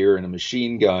army gear and a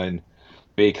machine gun,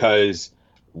 because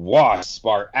WASP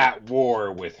are at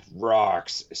war with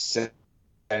rocks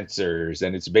censors,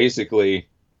 and it's basically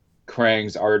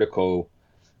Krang's article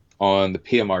on the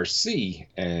PMRC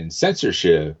and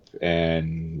censorship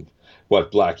and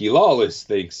what Blackie Lawless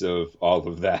thinks of all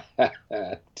of that.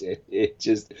 It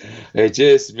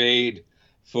just made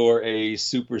for a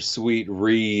super sweet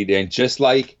read, and just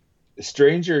like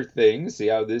Stranger Things, see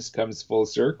how this comes full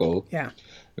circle. Yeah.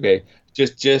 Okay.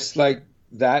 Just like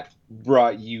that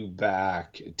brought you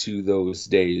back to those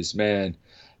days, man.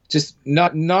 Just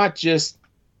not just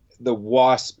the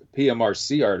WASP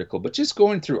PMRC article, but just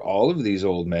going through all of these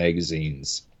old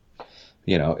magazines.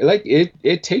 You know, like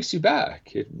it takes you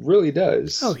back. It really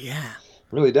does. Oh yeah.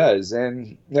 Really does.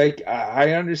 And like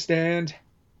I understand,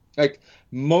 like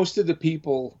most of the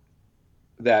people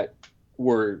that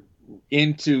were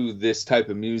into this type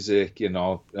of music and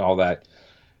all that,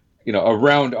 you know,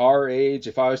 around our age,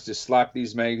 if I was to slap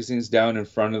these magazines down in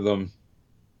front of them,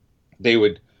 they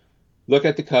would look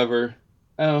at the cover.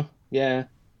 Oh, yeah.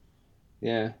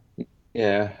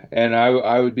 And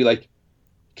I would be like,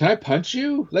 can I punch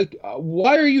you? Like,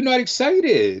 why are you not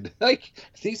excited? Like,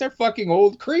 these are fucking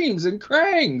old Creams and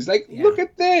Krangs. Like, Look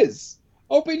at this.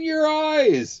 Open your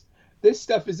eyes. This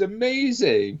stuff is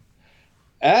amazing.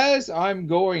 As I'm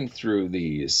going through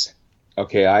these,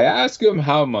 okay, I ask him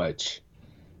how much,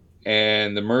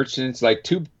 and the merchant's like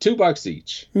 $2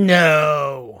 each.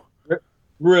 No.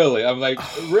 Really? I'm like,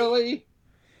 really?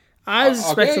 I was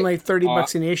expecting okay. like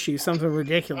 $30 an issue, something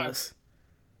ridiculous.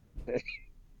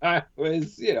 I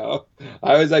was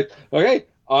like, okay,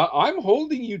 I'm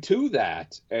holding you to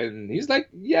that. And he's like,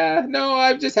 yeah, no,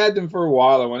 I've just had them for a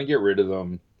while. I want to get rid of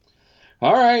them.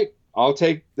 All right. I'll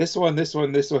take this one. Oh, that's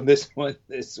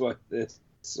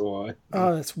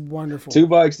wonderful.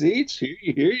 $2 each. Here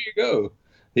you go.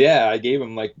 Yeah, I gave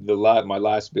him like my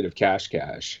last bit of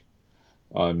cash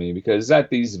on me, because at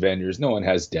these vendors, no one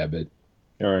has debit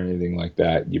or anything like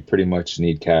that. You pretty much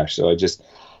need cash. So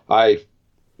I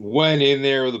went in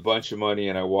there with a bunch of money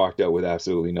and I walked out with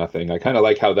absolutely nothing. I kind of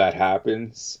like how that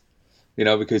happens, you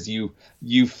know, because you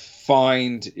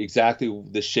find exactly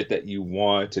the shit that you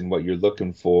want and what you're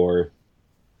looking for.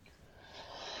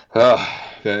 Oh,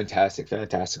 fantastic.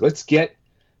 Let's get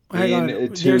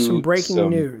there's some breaking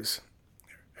news.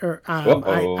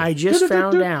 I just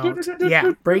found out.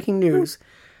 Yeah, breaking news.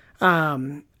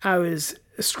 I was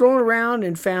scrolling around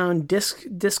and found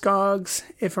Discogs,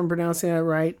 if I'm pronouncing that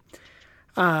right.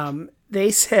 They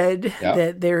said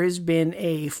that there has been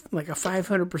a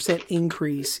 500%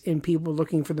 increase in people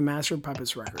looking for the Master of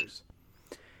Puppets records.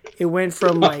 It went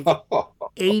from like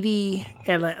 80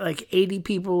 and like 80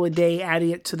 people a day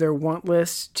adding it to their want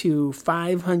list to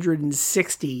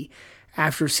 560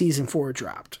 after season 4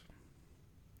 dropped.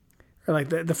 Or like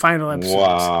the final episodes.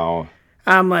 Wow.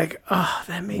 I'm like, oh,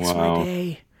 that makes my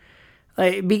day.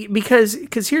 Like because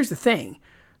here's the thing.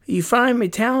 You find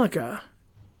Metallica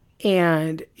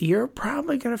and you're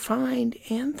probably going to find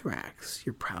Anthrax.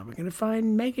 You're probably going to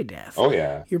find Megadeth. Oh,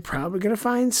 yeah. You're probably going to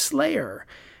find Slayer.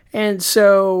 And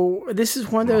so this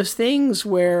is one of those things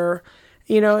where,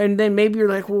 and then maybe you're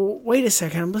like, well, wait a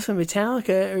second, I'm listening to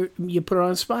Metallica. You put it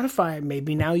on Spotify.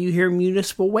 Maybe now you hear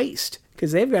Municipal Waste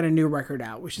because they've got a new record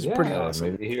out, which is pretty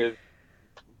awesome. Maybe hear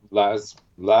Laz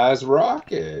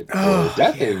Rocket or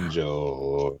Death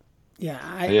Angel.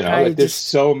 Yeah. there's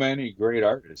so many great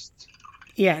artists.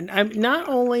 Yeah, and not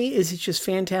only is it just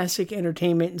fantastic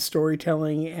entertainment and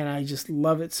storytelling, and I just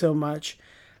love it so much,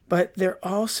 but they're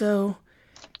also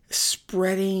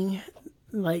spreading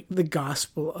like the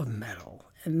gospel of metal,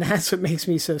 and that's what makes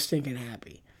me so stinking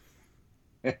happy.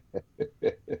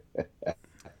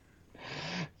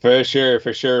 For sure.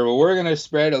 Well, we're gonna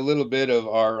spread a little bit of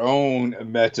our own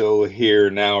metal here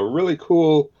now. A really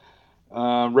cool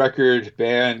record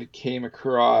band came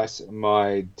across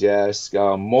my desk.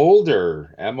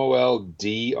 Molder,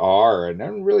 Moldr, and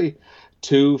I'm really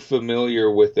too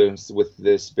familiar with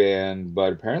this band,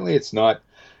 but apparently it's not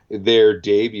their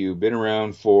debut. Been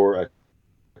around for a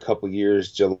couple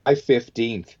years. July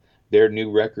 15th, their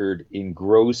new record,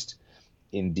 Engrossed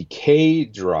in Decay,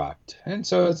 dropped. And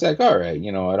so it's like, all right,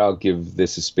 you know what, I'll give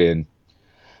this a spin.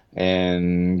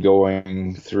 And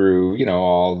going through,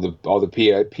 all the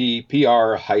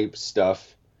PR hype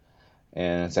stuff.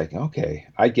 And it's like, okay,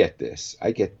 I get this.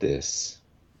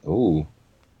 Ooh.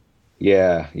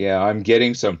 Yeah, I'm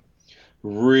getting some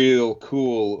real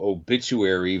cool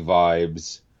Obituary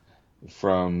vibes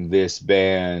from this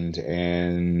band,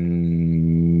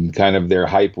 and kind of their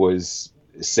hype was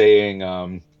saying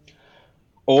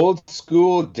old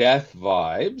school Death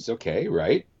vibes, okay,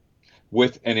 right,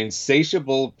 with an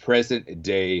insatiable present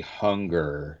day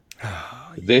hunger.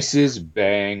 Oh, yeah. This is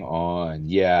bang on.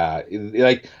 Yeah,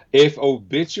 like if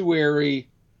Obituary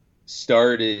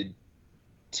started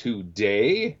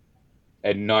today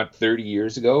and not 30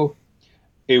 years ago,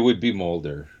 it would be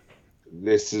Molder.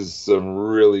 This is some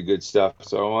really good stuff.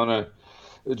 So I want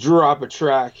to drop a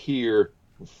track here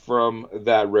from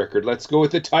that record. Let's go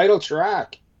with the title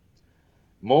track.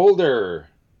 Molder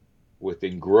with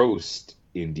Engrossed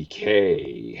in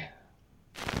Decay.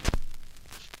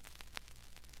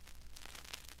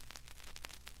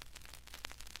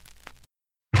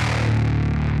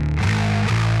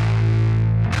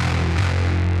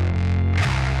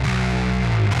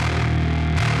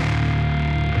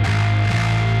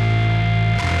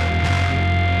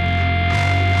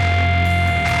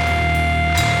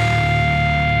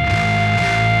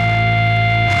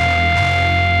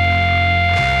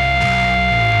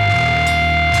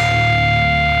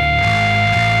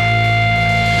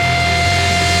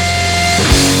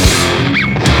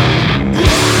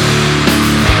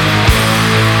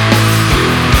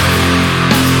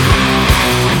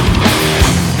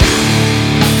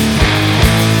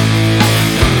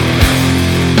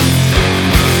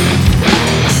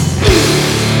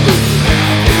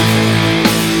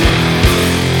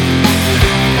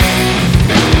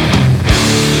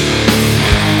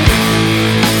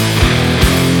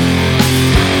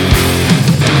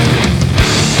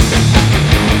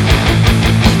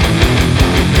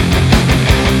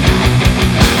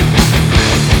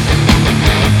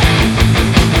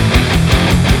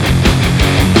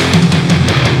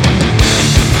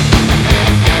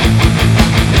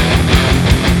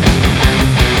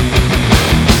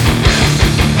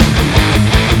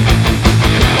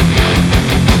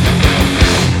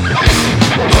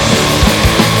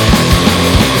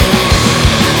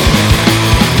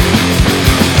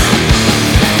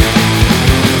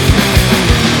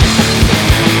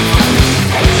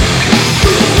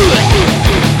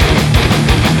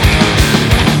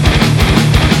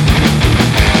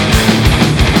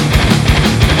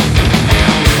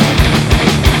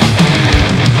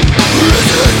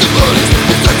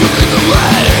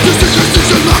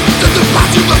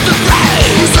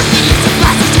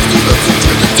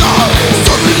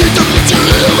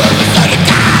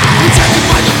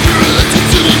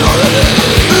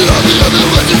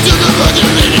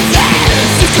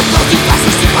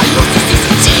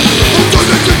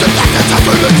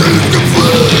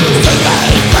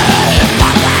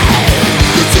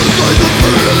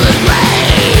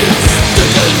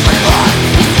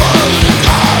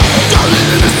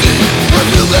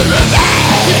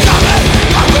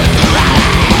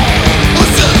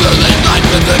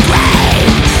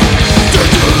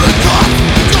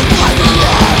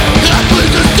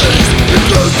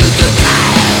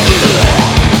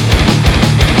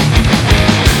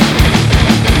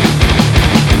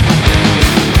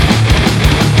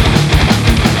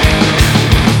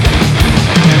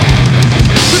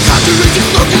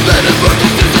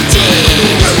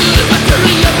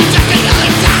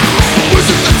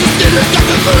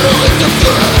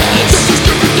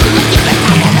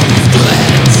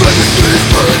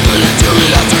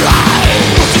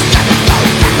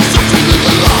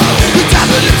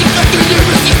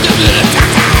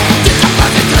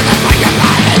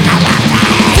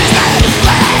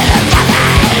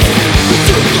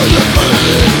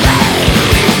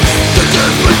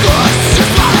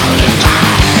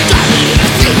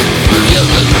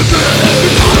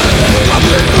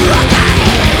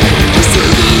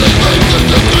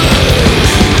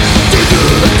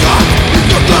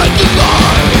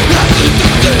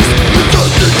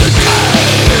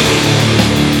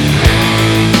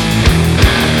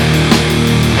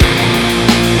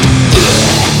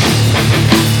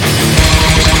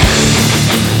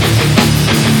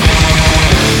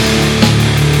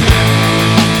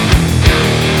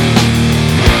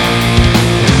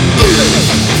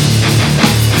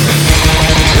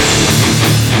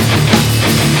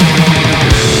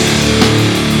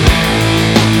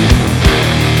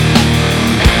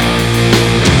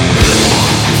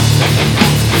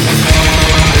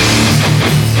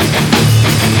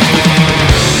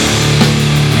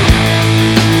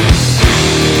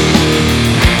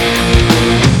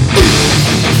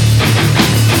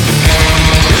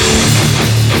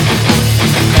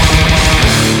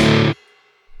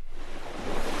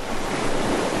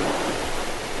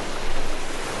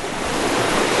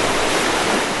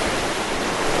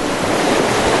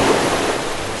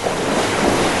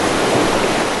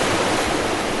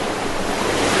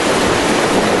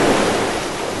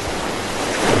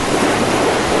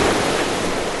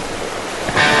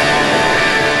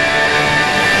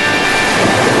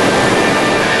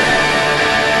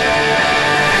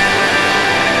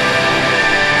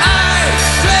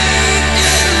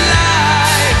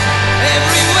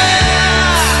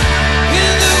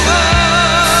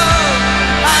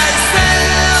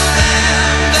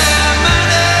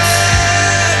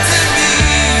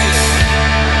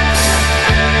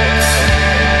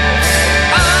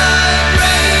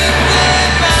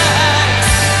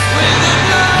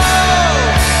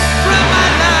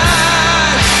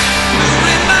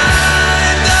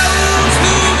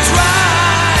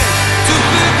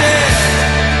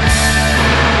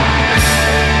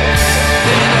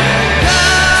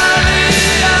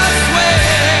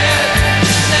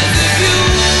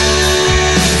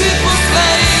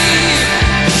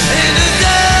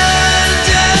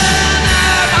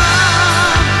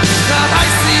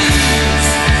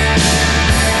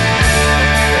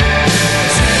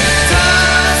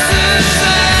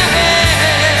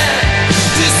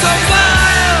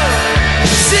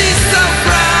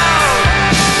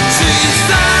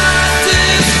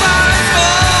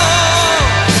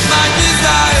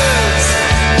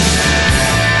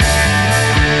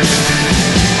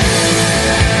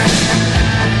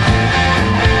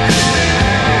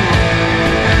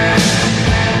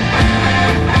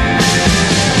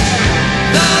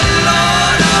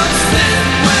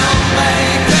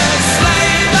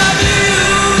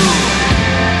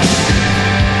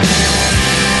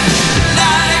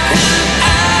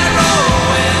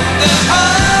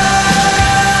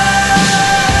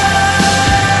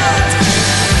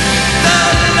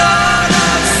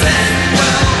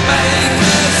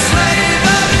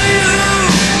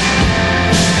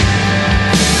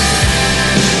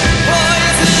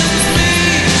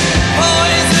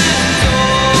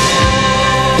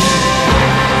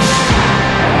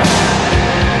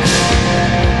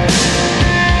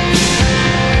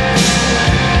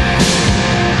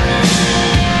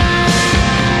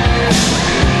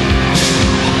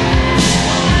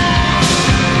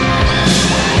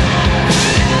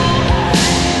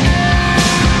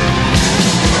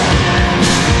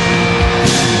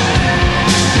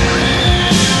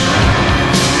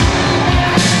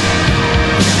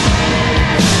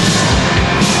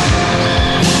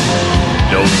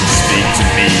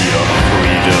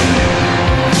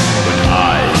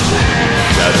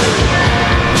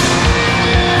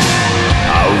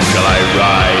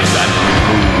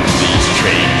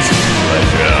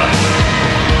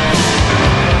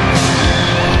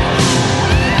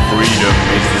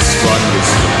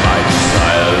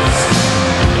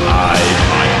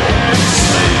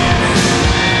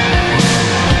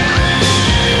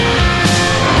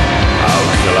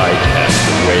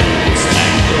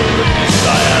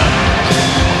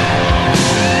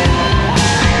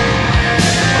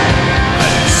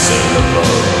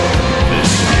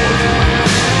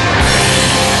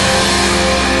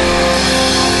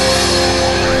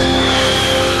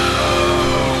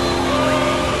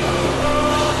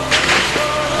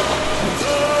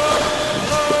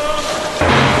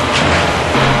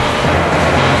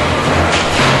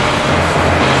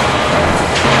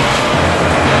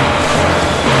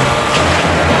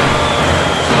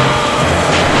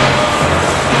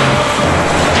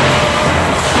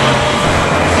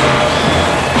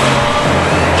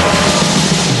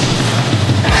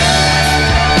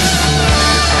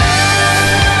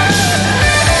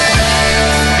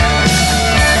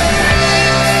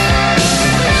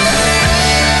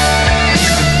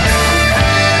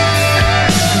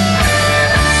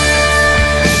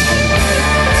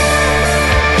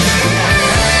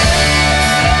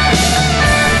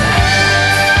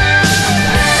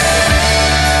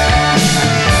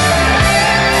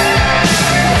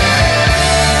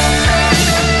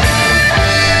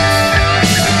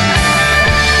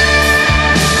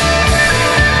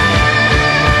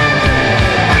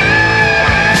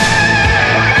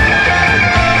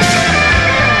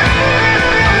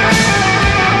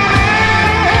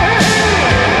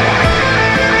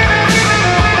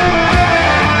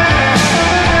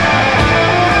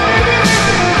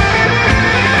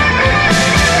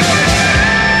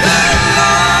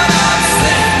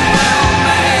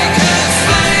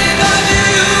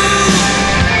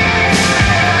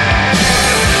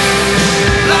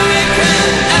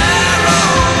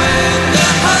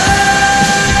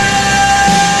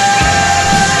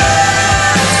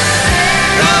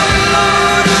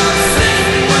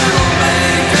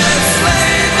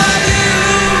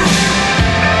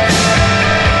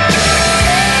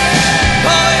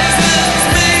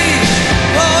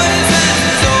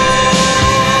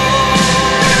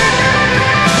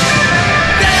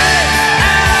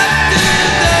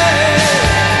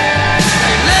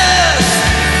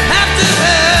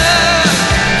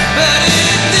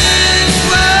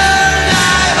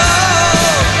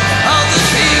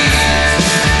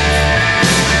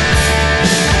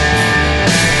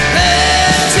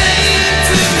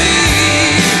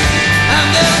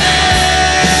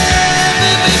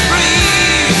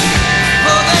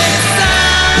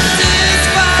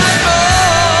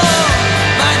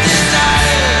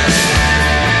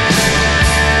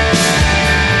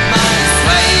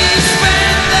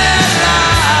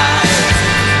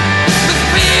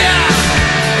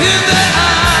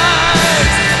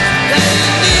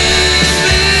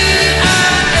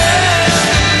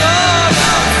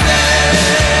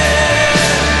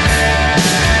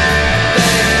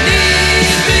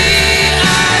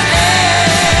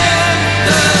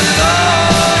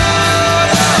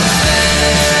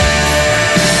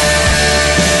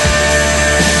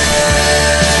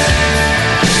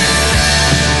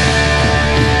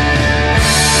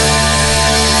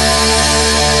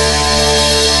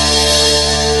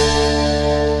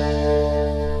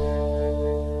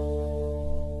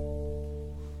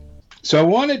 So I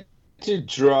wanted to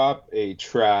drop a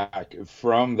track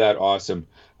from that awesome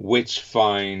Witch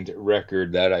Find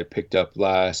record that I picked up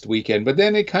last weekend. But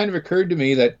then it kind of occurred to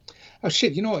me that, oh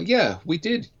shit, you know what? Yeah, we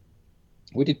did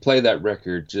play that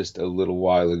record just a little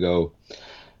while ago.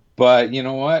 But you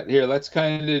know what? Here, let's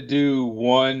kind of do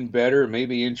one better.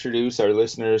 Maybe introduce our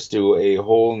listeners to a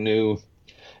whole new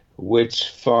Witch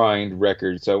Find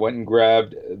record. So I went and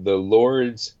grabbed the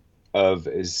Lords of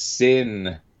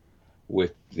Sin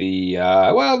with the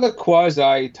the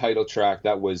quasi title track.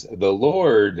 That was The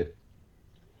Lord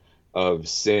of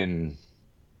Sin.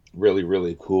 Really,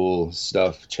 really cool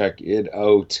stuff. Check it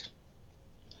out.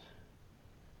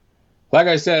 Like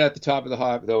I said at the top of the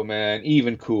hop, though, man,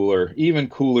 even cooler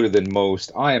than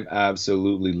most. I am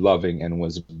absolutely loving and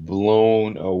was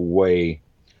blown away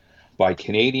by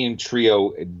Canadian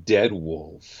trio Dead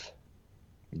Wolf.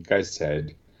 Like I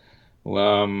said,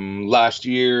 last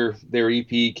year their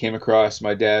EP came across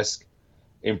my desk,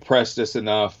 impressed us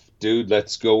enough. Dude,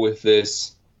 let's go with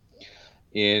this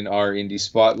in our indie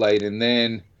spotlight. And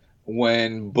then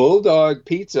when Bulldog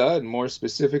Pizza, and more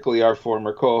specifically our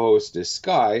former co-host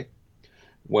Sky,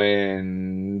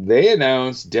 when they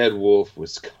announced Dead Wolf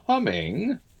was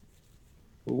coming,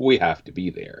 we have to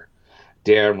be there.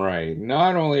 Damn right.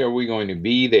 Not only are we going to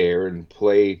be there and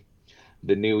play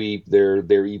the new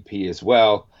their EP as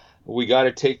well, we got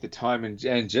to take the time and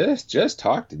just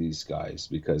talk to these guys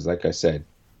because, like I said,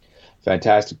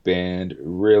 fantastic band.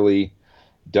 Really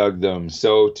dug them.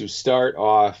 So to start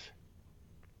off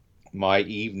my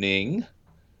evening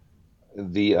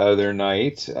the other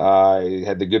night, I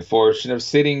had the good fortune of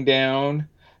sitting down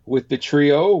with the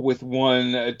trio with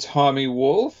one Tommy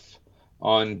Wolf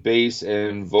on bass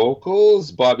and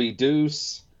vocals, Bobby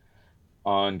Deuce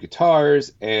on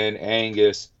guitars, and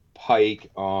Angus Pike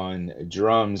on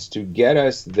drums to get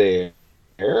us there.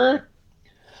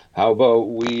 How about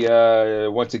we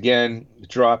once again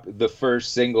drop the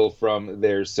first single from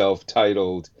their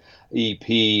self-titled EP.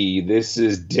 This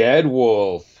is Dead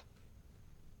Wolf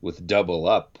with Double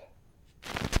Up.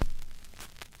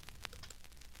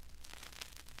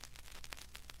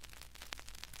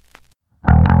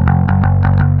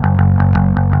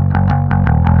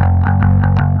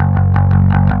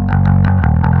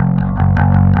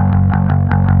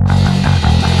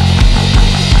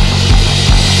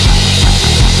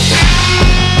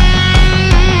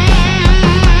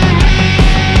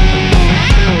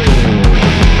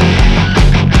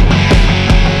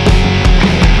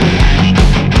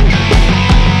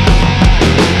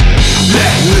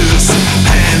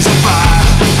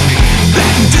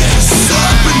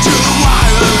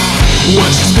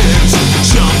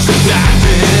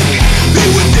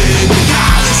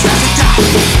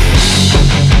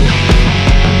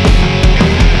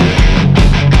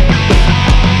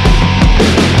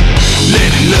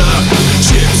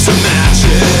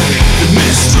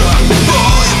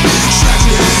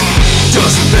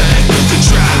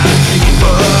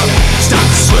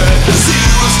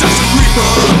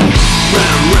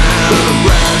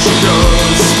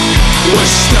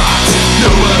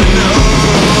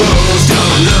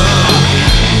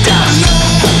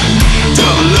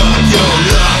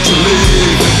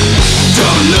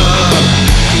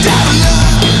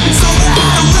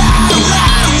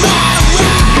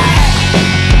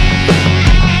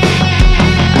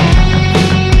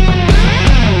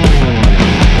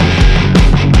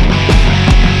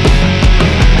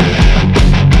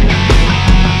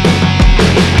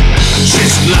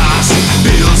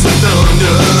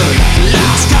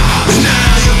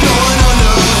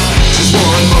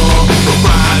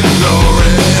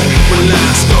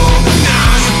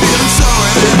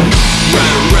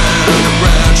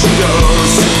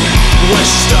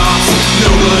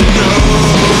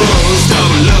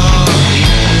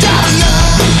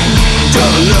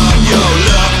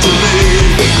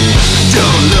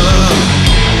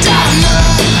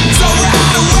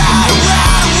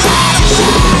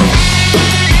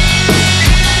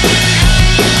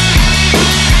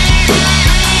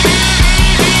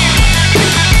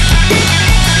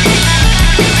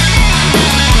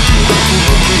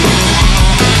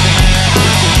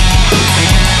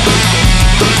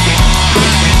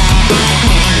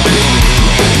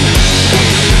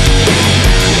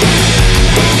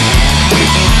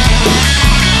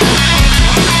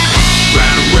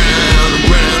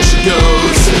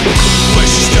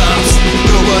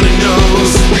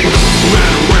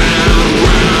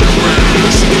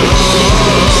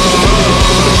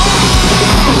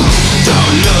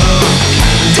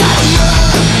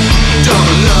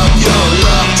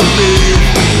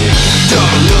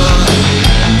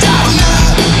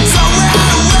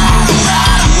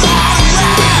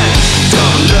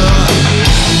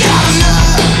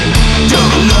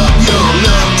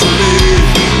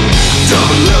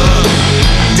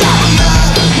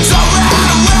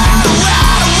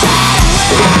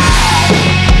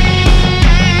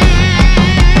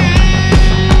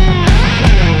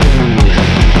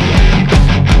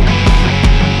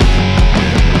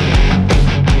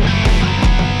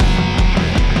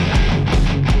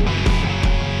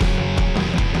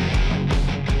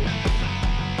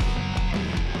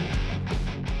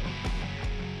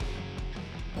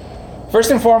 first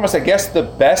and foremost, I guess the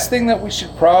best thing that we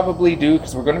should probably do,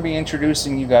 because we're going to be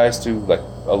introducing you guys to like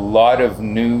a lot of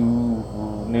new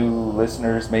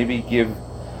listeners, maybe give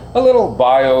a little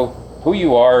bio, who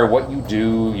you are, what you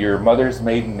do, your mother's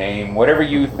maiden name, whatever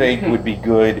you think would be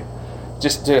good,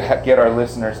 just to get our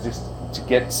listeners just to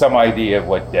get some idea of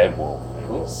what Dead Wolf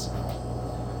is.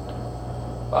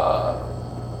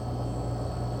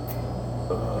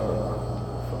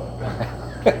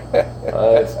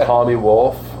 It's Tommy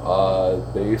Wolf,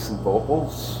 bass and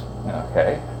vocals.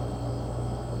 Okay.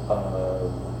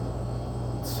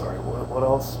 Sorry, what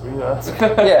else were you asking?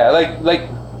 Yeah, like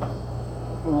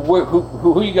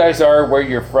who you guys are, where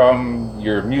you're from,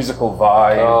 your musical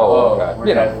vibe. Oh, okay.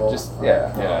 You know, just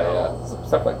yeah,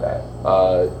 stuff like that.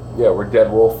 We're Dead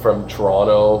Wolf from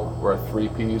Toronto. We're a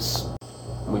 3-piece.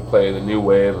 We play the new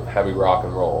wave of heavy rock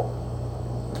and roll.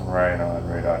 Right on,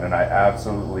 and I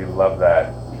absolutely love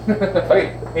that.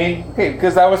 Okay,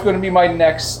 because that was going to be my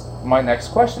next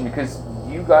question, because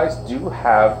you guys do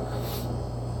have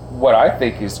what I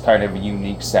think is kind of a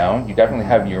unique sound. You definitely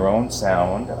have your own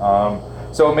sound.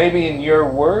 So maybe in your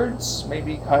words,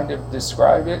 maybe kind of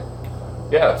describe it.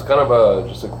 Yeah, it's kind of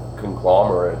just a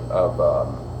conglomerate of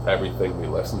everything we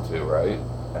listen to, right?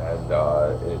 And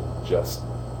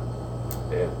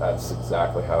that's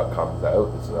exactly how it comes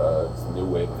out. It's a new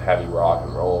wave of heavy rock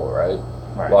and roll, right?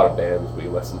 A lot of bands we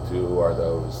listen to are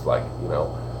those, like,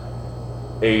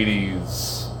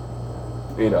 80s,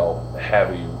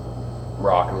 heavy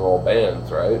rock and roll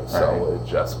bands, right? So it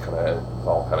just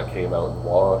all kind of came out in the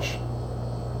wash.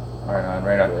 Right on.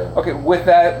 Yeah. Okay, with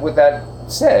that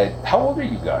said, how old are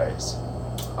you guys?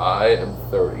 I am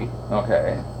 30.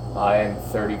 Okay. I am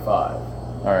 35.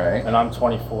 All right. And I'm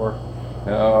 24.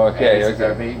 Okay. This is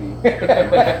our baby.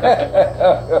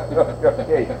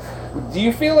 Okay. Do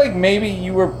you feel like maybe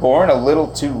you were born a little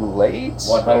too late?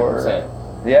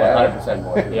 100%. Yeah. 100%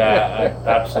 born. Yeah,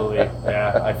 absolutely.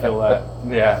 Yeah, I feel that.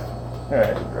 Yeah.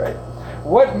 Right.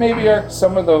 What maybe are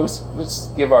some of those? Let's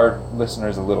give our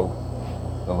listeners a little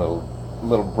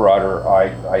broader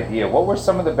idea. What were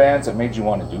some of the bands that made you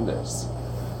want to do this?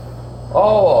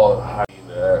 Oh, I mean,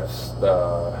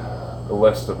 the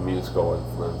list of musical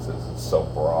influences is so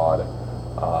broad.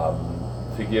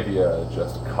 To give you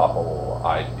just a couple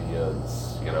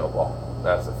ideas, well,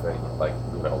 that's the thing. Like,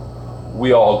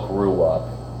 we all grew up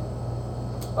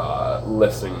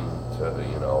listening to,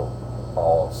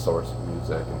 all sorts of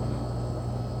music, and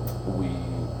we,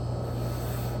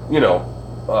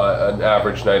 an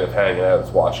average night of hanging out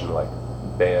is watching like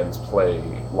bands play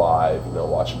live,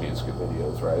 watching music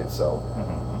videos, right? So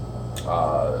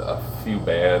a few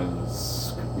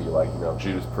bands could be like,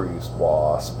 Judas Priest,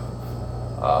 Wasp,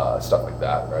 stuff like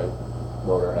that, right?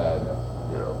 Motorhead,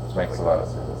 Makes a lot of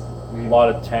sense. A lot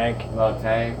of Tank.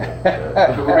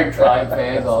 We're big Tribe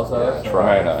fans also. Yeah,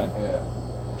 Tribe. Right on. Yeah.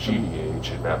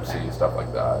 GBH and MC, stuff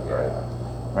like that, right?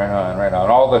 Right on.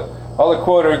 All the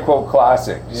quote unquote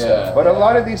classics. Yeah. But a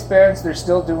lot of these bands, they're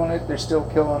still doing it. They're still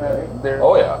killing it. They're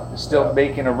still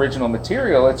making original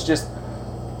material. It's just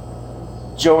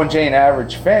Joe and Jane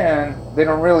average fan. They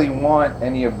don't really want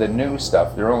any of the new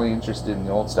stuff. They're only interested in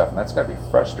the old stuff, and that's got to be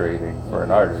frustrating for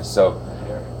an artist. So,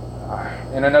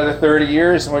 in another 30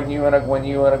 years, when you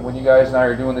guys and I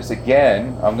are doing this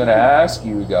again, I'm going to ask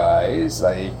you guys,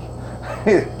 like,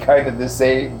 kind of the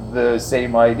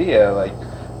same idea. Like,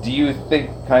 do you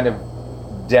think kind of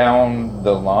down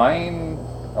the line?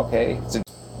 Okay, since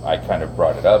I kind of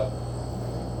brought it up,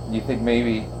 you think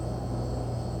maybe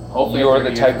Hopefully you're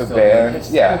the type of band?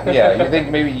 You think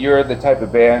maybe you're the type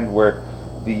of band where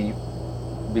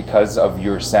because of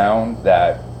your sound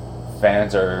that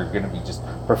fans are going to be just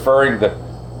preferring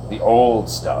the old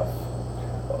stuff?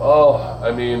 Oh,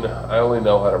 I mean, I only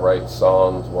know how to write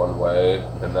songs one way,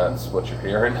 and that's what you're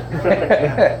hearing.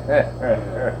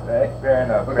 Fair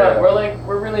enough.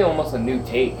 We're really almost a new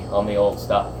take on the old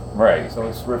stuff. Right. So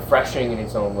it's refreshing in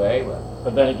its own way,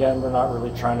 But then again, we're not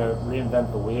really trying to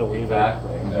reinvent the wheel either.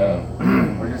 exactly.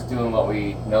 We're just doing what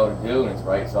we know to do, and it's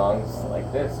write songs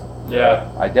like this. Yeah.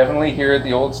 I definitely hear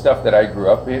the old stuff that I grew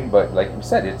up in, but like you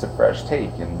said, it's a fresh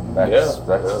take, and that's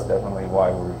definitely why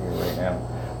we're here right now.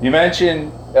 You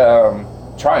mentioned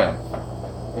Triumph.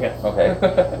 Yeah. Okay.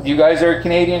 You guys are a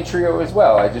Canadian trio as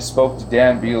well. I just spoke to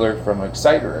Dan Beeler from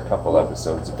Exciter a couple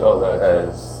episodes ago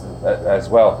as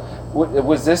well.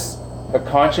 Was this a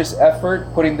conscious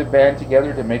effort putting the band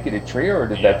together to make it a trio, or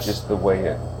did that just the way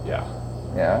it? Yeah.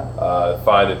 Yeah.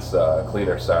 Find it's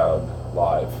cleaner sound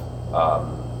live.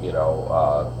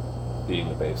 Being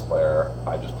the bass player,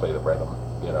 I just play the rhythm.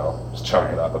 Just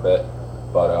chunk it up a bit.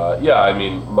 But I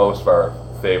mean, most of our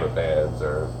favorite bands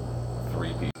are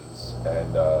 3 pieces,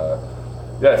 and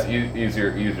Yeah, it's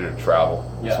easier to travel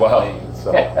as well.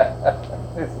 So.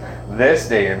 This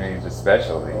day and age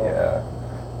especially, yeah.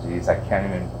 Jeez, I can't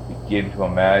even begin to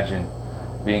imagine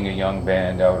being a young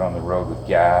band out on the road with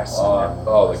gas.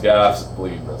 The gas is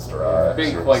bleeding us dry.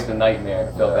 It's like the nightmare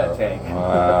to fill that tank.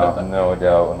 No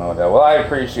doubt. Well, I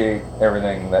appreciate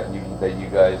everything that you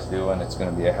guys do, and it's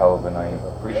going to be a hell of a night.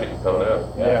 Appreciate you coming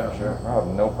out. Yeah, for sure.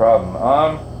 No problem.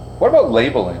 What about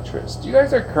label interest? You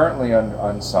guys are currently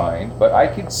unsigned, but I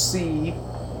could see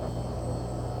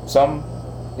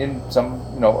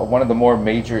one of the more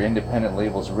major independent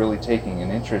labels really taking an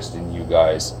interest in you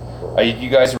guys. Are you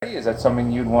guys ready? Is that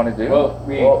something you'd want to do? Well,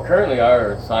 we currently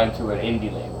are signed to an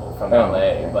indie label from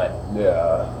LA, but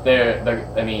they're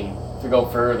I mean, to go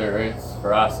further, it's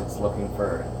for us. It's looking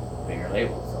for bigger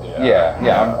labels. So.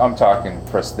 I'm talking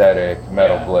Prosthetic,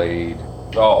 Metal Blade.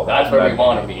 Oh, that's where we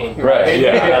want to be. Right.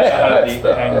 Yeah, that's kind of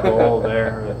the end goal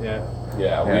there.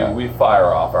 Yeah. We fire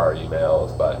off our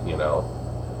emails, but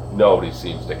nobody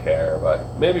seems to care.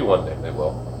 But maybe one day they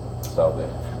will. So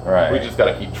we just got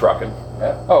to keep trucking.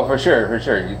 Yeah. Oh, for sure.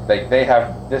 Like they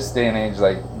have this day and age,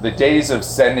 like the days of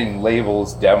sending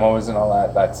labels, demos, and all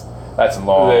that. That's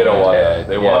long. They don't want it.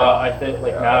 I think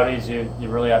nowadays you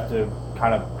really have to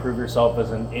kind of prove yourself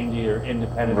as an indie or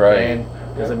independent band,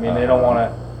 because I mean they don't want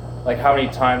to. Like, how many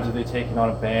times have they taken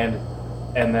on a band,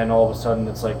 and then all of a sudden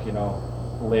it's like, the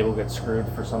label gets screwed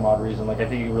for some odd reason. Like, I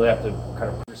think you really have to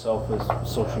kind of prove yourself with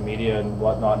social media and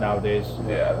whatnot nowadays.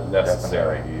 Yeah, the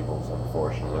necessary evils,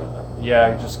 unfortunately.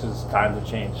 Yeah, just because times have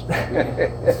changed.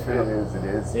 It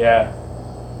is. Yeah.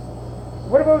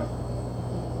 What about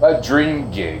a dream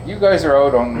gig? You guys are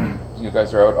out on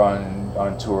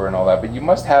tour and all that, but you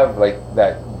must have like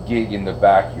that gig in the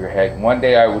back of your head. One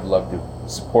day I would love to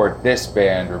support this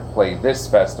band or play this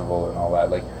festival and all that.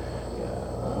 Like,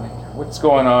 what's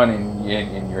going on in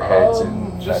your heads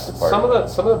in just that department?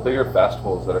 Some of the bigger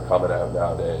festivals that are coming out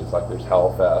nowadays, like there's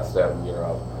Hellfest out in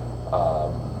Europe.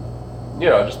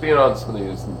 Just being on some of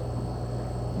these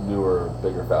newer,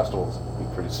 bigger festivals would be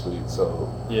pretty sweet. So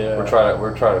we're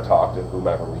trying to talk to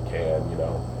whomever we can,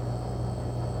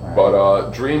 Right.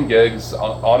 But dream gigs,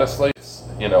 honestly, as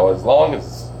long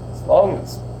as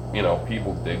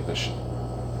people dig the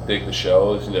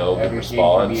shows, good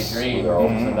response,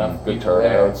 good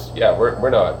turnouts. Yeah,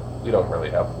 we don't really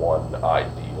have one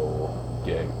ideal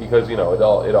gig because it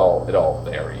all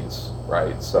varies,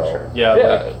 right? So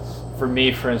for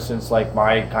me, for instance, like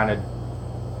my kind of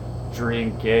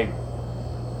dream gig,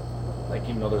 like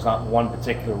even though there's not one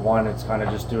particular one, it's kind of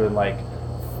just doing like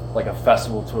a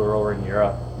festival tour over in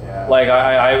Europe. Yeah. Like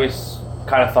I always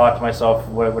kind of thought to myself,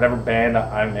 whatever band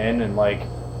I'm in, and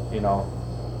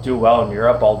do well in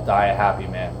Europe, I'll die a happy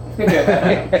man.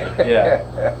 Yeah.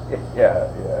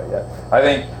 I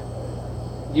think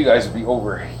you guys would be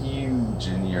over huge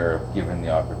in Europe given the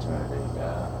opportunity.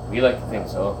 Yeah, we like to think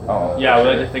so. We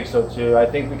like to think so too. I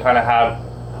think we kind of have.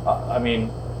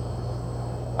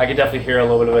 I could definitely hear a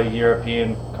little bit of a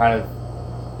European kind of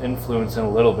influence in a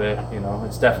little bit.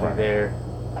 It's definitely there.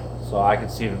 So I could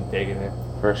see them digging it.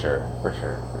 For sure.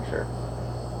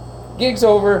 Gig's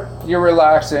over. You're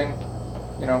relaxing.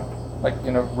 Like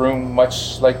in a room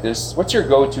much like this. What's your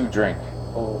go-to drink?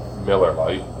 Oh, Miller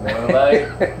Lite.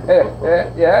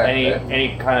 Yeah.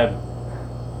 Any kind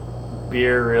of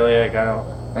beer, really? Like, I don't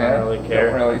really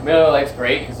care. Miller Lite's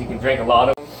great because you can drink a lot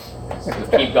of them.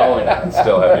 Just keep going. And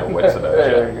still have your wits about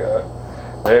you.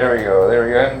 There we go.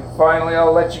 And finally,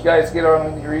 I'll let you guys get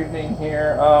on with your evening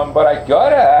here. But I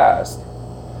gotta ask,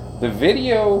 the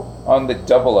video on the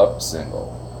Double Up single.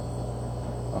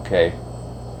 Okay.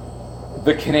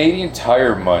 The Canadian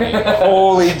Tire Money.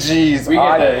 Holy jeez.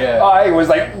 I was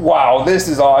like, wow, this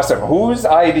is awesome. Whose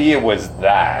idea was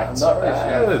that? I'm not really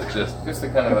sure. It's just a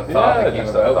kind of a thought that came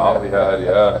about. Thought we had,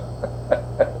 yeah.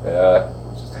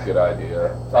 It's just a good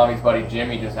idea. Tommy's buddy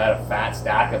Jimmy just had a fat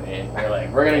stack of it, and we're like,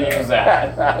 we're going to use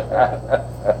that.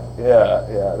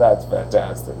 Yeah, that's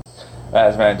fantastic.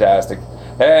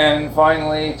 And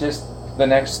finally, just the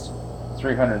next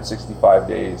 365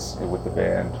 days with the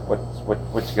band.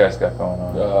 What you guys got going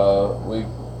on? We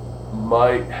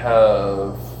might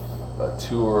have a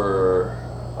tour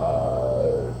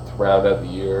to round out the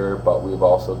year, but we've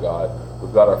also got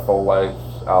our full length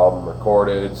album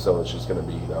recorded, so it's just going to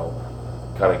be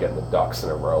kind of getting the ducks in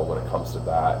a row when it comes to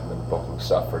that, and then booking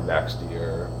stuff for next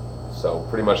year. So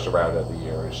pretty much to round out the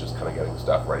year is just kind of getting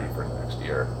stuff ready for next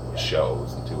year,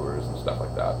 shows and tours and stuff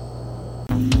like that.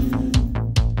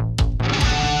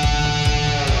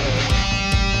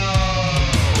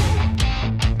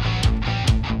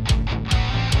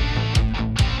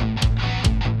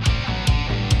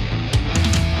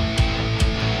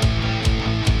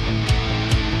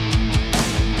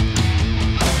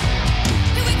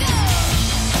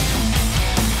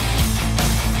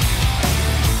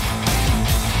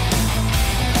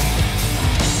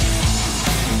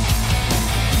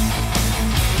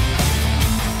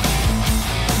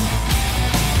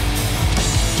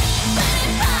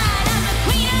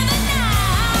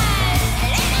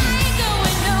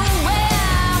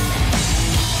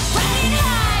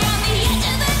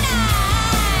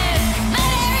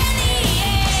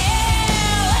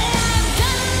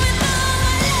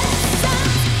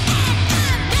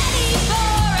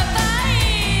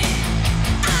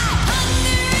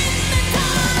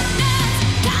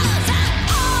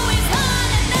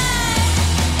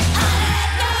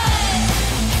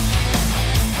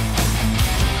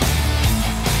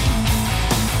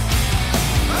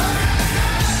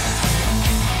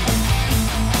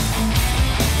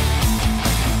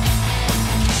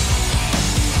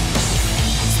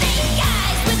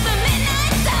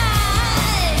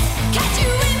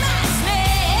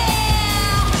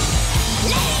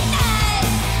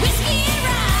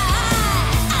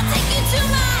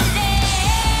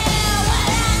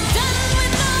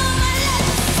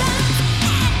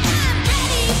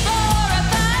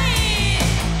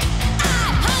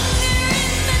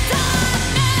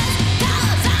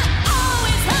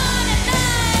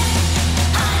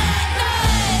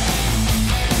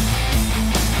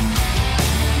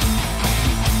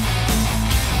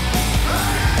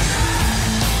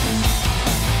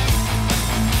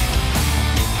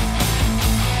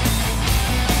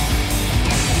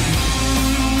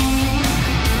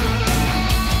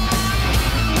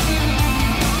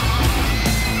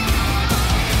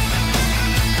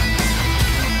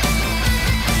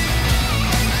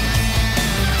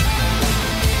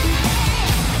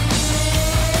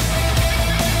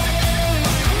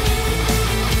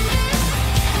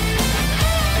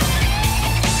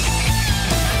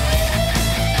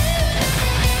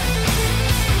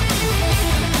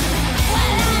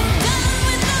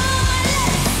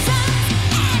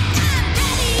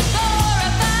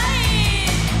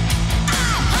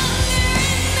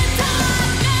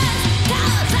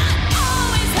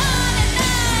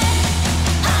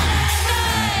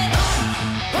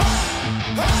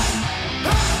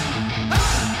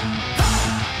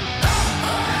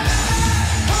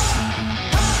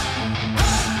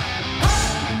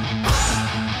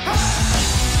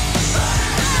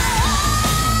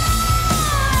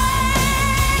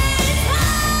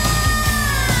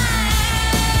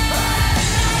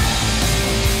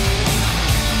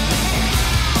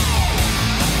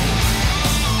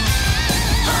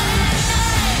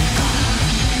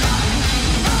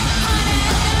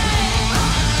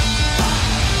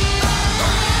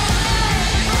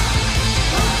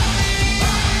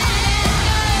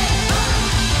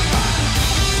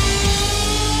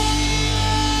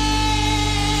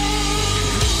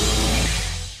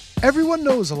 Everyone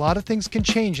knows a lot of things can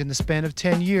change in the span of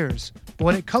 10 years, but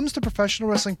when it comes to professional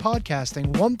wrestling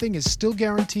podcasting, one thing is still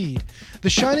guaranteed.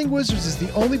 The Shining Wizards is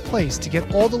the only place to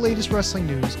get all the latest wrestling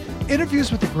news,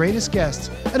 interviews with the greatest guests,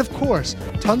 and of course,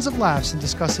 tons of laughs in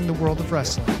discussing the world of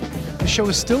wrestling. The show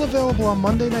is still available on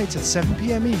Monday nights at 7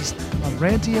 p.m. East on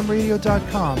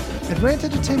RantDMRadio.com and Rant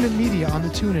Entertainment Media on the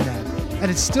TuneIn app,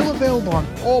 and it's still available on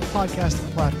all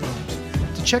podcasting platforms.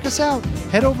 To check us out,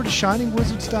 head over to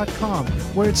ShiningWizards.com,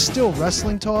 where it's still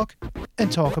wrestling talk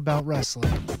and talk about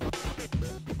wrestling.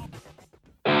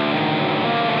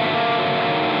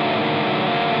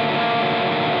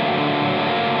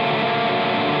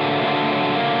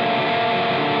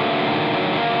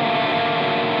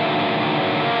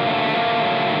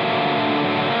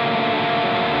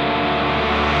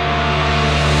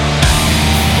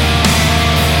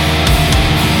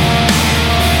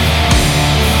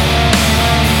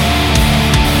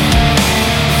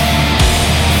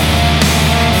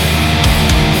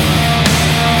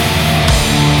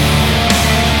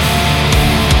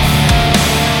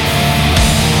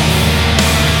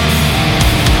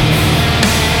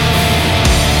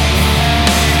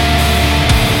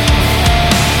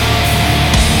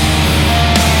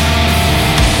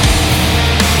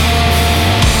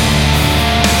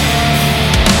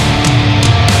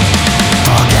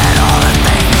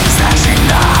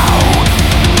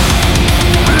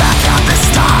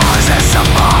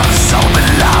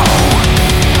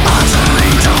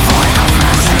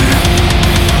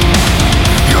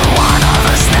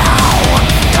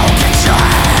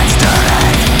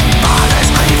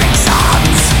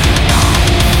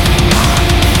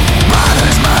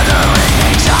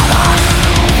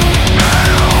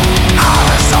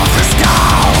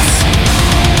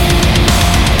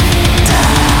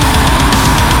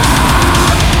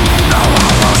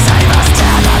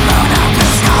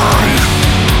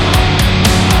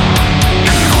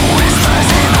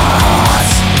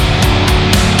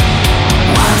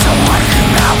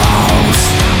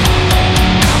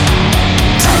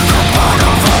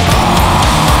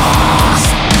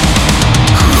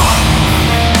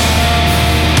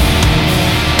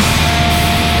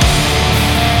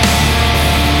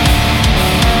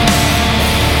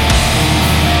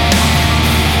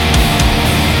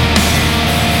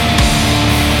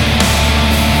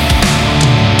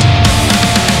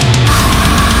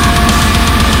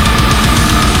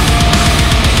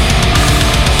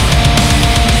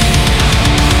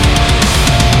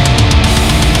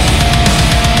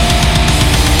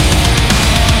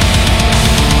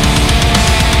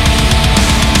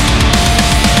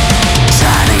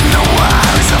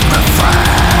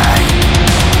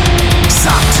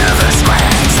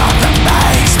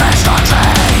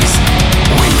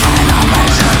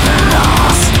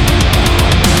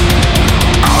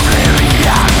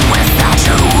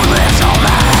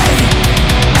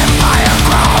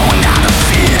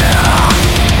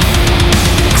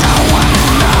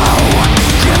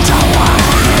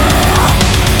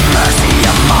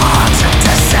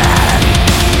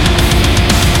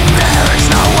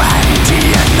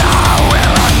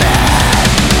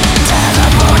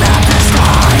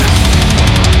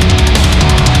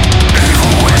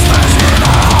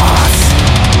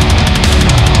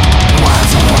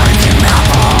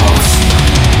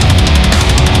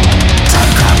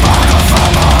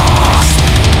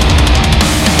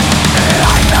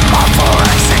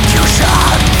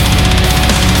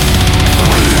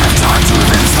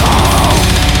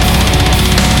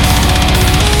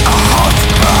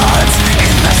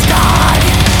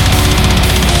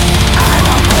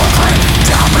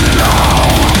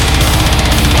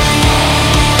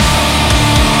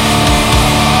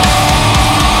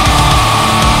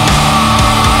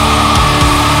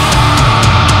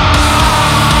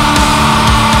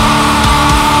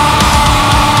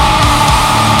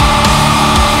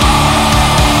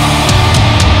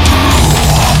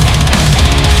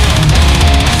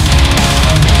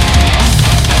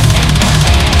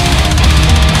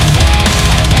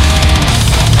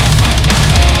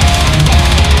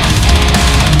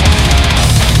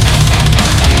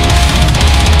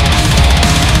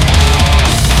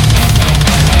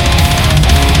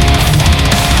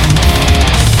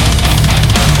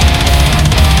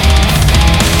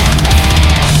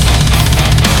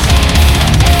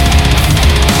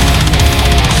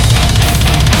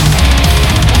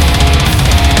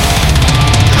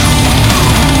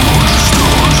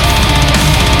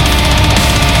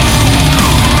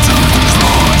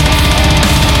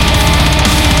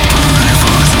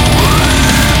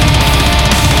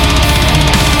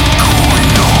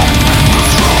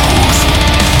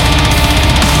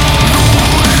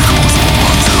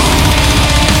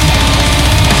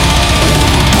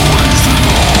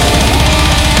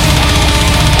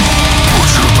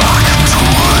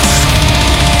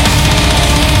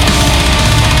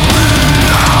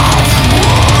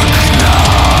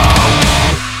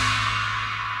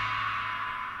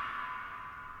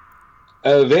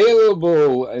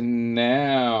 Available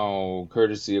now,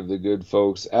 courtesy of the good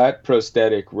folks at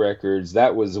Prosthetic Records.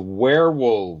 That was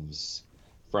Werewolves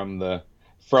from the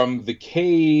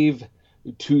Cave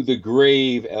to the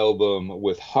Grave album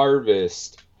with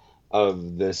Harvest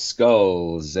of the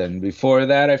Skulls. And before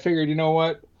that, I figured, you know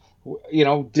what? You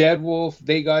know, Dead Wolf,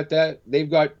 they got that. They've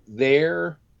got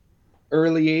their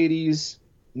early 80s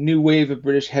new wave of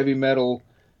British heavy metal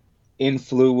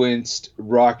influenced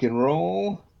rock and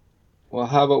roll. Well,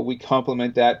 how about we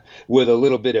complement that with a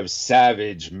little bit of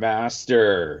Savage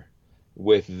Master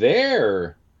with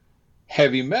their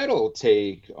heavy metal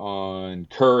take on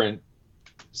current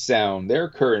sound, their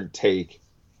current take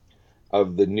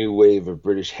of the new wave of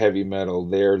British heavy metal.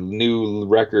 Their new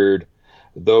record,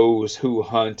 Those Who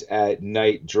Hunt at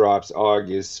Night, drops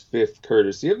August 5th,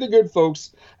 courtesy of the good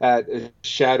folks at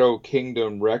Shadow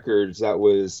Kingdom Records. That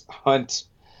was Hunt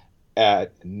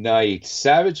at Night.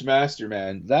 Savage Master,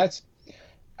 man, that's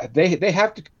they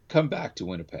have to come back to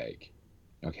Winnipeg,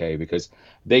 okay, because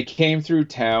they came through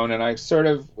town and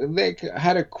they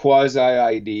had a quasi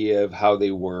idea of how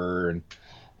they were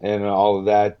and all of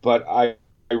that, but I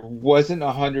wasn't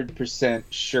 100%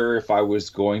 sure if I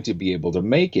was going to be able to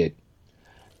make it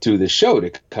to the show to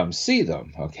come see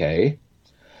them, okay?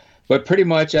 But pretty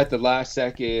much at the last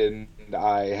second,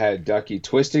 I had Ducky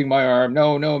twisting my arm.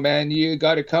 No, man, you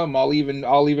got to come. I'll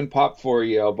even pop for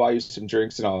you. I'll buy you some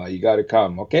drinks and all that. You got to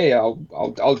come. Okay, I'll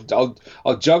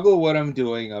juggle what I'm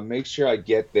doing. I'll make sure I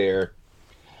get there.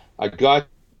 I got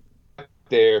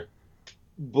there,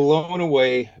 blown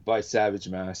away by Savage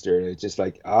Master. And it's just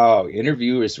like, oh,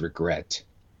 interviewer's regret.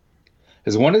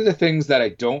 Because one of the things that I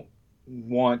don't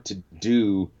want to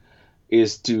do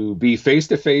is to be face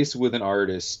to face with an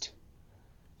artist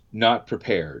not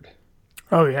prepared.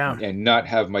 Oh yeah. And not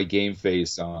have my game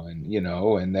face on, you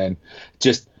know, and then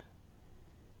just,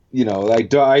 you know, I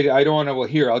don't want to, well,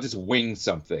 here, I'll just wing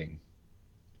something.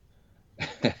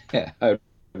 I'd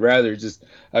rather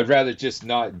just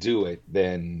not do it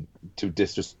than to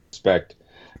disrespect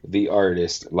the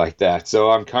artist like that.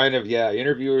 So I'm kind of,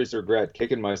 interviewer's regret,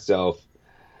 kicking myself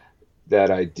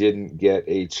that I didn't get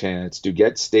a chance to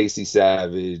get Stacey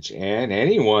Savage and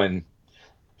anyone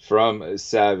from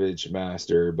Savage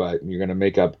Master, but you're going to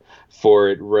make up for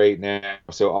it right now.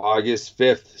 So August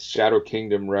 5th, Shadow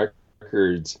Kingdom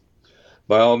Records.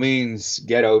 By all means,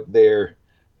 get out there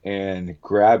and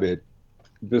grab it.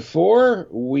 Before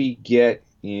we get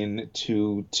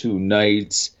into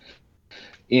tonight's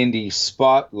indie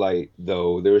spotlight,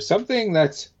 though, there's something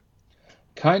that's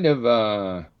kind of,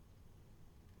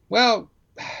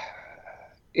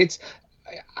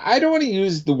 I don't want to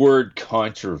use the word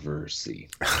controversy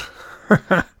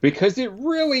because it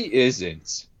really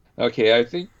isn't. Okay, I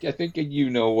think you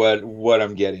know what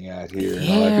I'm getting at here,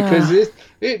 because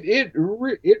it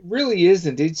really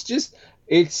isn't. It's just,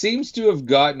 it seems to have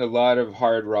gotten a lot of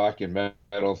hard rock and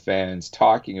metal fans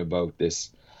talking about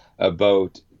this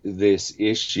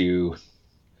issue.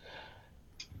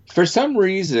 For some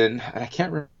reason, I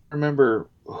can't remember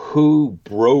who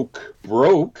broke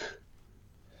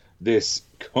this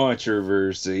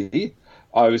controversy.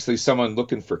 Obviously someone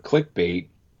looking for clickbait,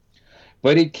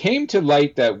 but it came to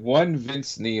light that one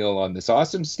Vince Neil on this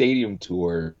awesome stadium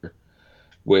tour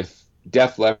with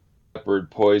Def Leppard,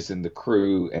 Poison, The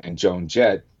Crew, and Joan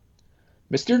Jett,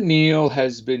 Mr. Neil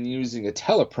has been using a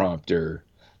teleprompter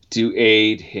to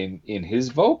aid him in his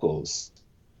vocals.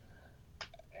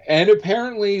 And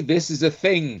apparently this is a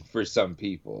thing for some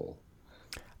people.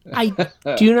 I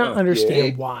do not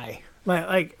understand why.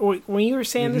 Like when you were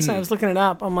saying this, I was looking it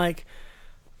up. I'm like,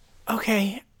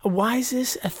 okay, why is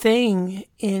this a thing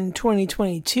in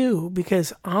 2022?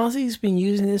 Because Ozzy's been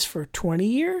using this for 20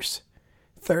 years,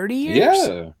 30 years.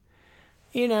 Yeah.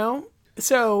 You know,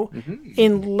 so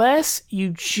unless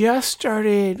you just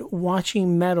started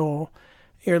watching metal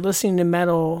or listening to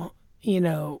metal, you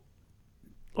know,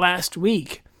 last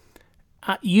week,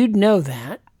 you'd know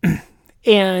that.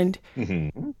 And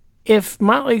if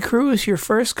Motley Crue is your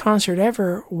first concert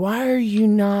ever, why are you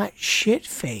not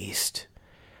shit-faced?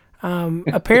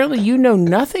 Apparently you know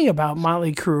nothing about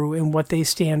Motley Crue and what they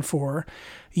stand for.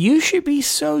 You should be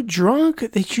so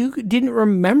drunk that you didn't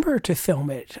remember to film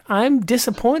it. I'm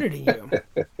disappointed in you.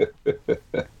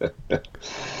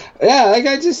 Yeah, like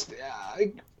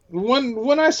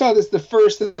when I saw this, the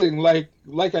first thing,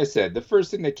 like I said, the first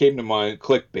thing that came to mind,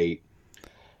 clickbait.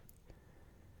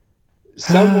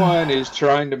 Someone is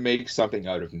trying to make something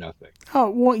out of nothing. Oh,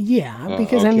 well, yeah,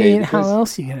 because I mean, how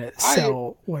else are you going to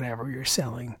sell whatever you're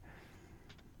selling?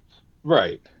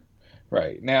 Right.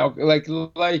 Now, like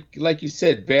you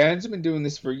said, bands have been doing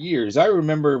this for years. I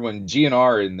remember when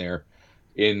GNR in their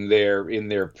in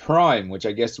their prime, which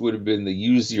I guess would have been the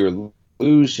Use Your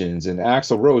Illusions, and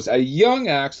Axl Rose, a young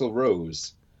Axl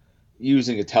Rose,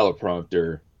 using a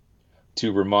teleprompter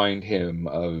to remind him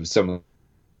of some of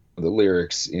the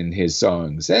lyrics in his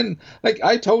songs. And like,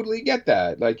 I totally get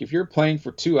that. Like, if you're playing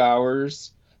for 2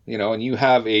 hours, you know, and you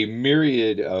have a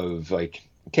myriad of, like,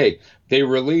 okay, they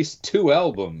released 2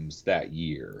 albums that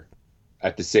year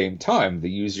at the same time, the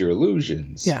Use Your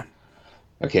Illusions. Yeah.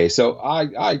 Okay, so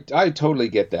I totally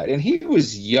get that. And he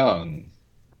was young.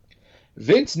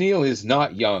 Vince Neil is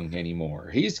not young anymore.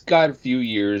 He's got a few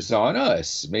years on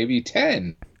us, maybe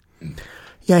 10.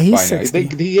 Yeah, he's 60.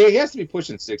 He has to be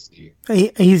pushing 60.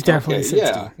 He's definitely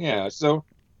 60. Yeah. So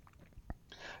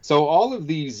all of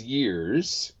these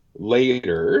years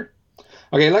later,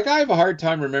 okay, like, I have a hard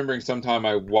time remembering sometime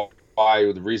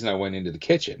why the reason I went into the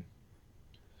kitchen.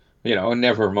 You know,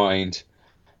 never mind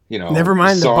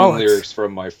the song lyrics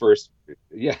from my first.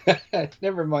 Yeah,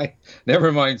 never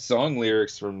mind song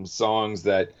lyrics from songs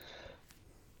that,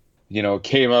 you know,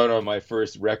 came out on my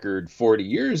first record 40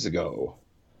 years ago.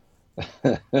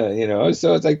 You know,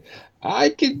 so it's like, I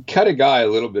could cut a guy a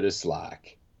little bit of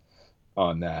slack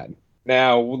on that.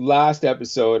 Now, last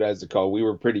episode, as a call, we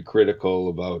were pretty critical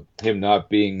about him not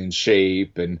being in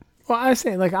shape, and well, I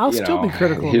say, like, I'll still be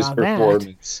critical his about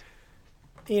performance. That.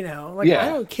 You know, like, I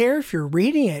don't care if you're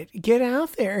reading it. Get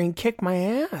out there and kick my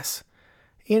ass.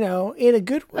 You know, in a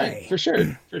good way. Right, for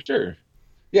sure.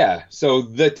 Yeah. So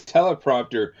the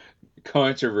teleprompter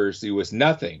controversy was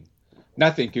nothing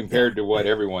compared to what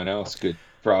everyone else could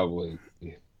probably,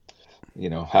 you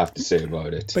know, have to say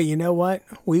about it. But you know what?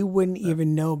 We wouldn't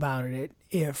even know about it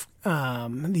if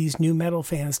these new metal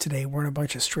fans today weren't a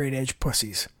bunch of straight edge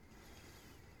pussies.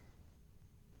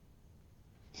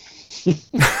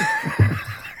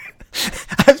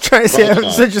 I'm trying to say I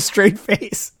have such a straight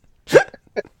face.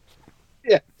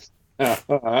 Yeah.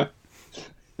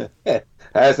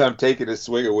 As I'm taking a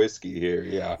swig of whiskey here,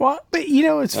 yeah. Well, but you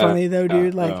know what's funny though,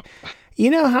 dude? Like, you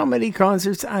know how many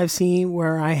concerts I've seen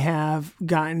where I have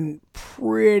gotten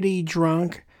pretty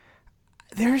drunk?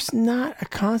 There's not a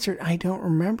concert I don't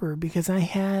remember because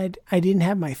I didn't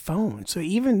have my phone. So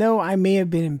even though I may have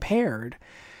been impaired,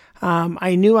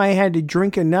 I knew I had to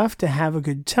drink enough to have a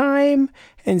good time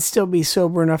and still be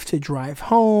sober enough to drive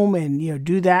home and, you know,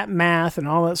 do that math and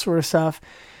all that sort of stuff.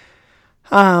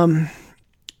 And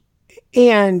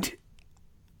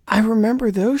I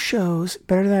remember those shows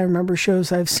better than I remember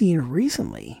shows I've seen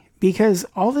recently because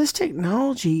all this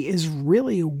technology is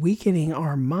really weakening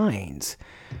our minds.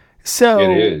 So,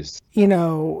 it is. You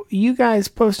know, you guys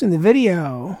posting the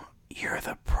video, you're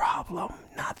the problem,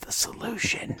 not the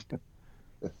solution.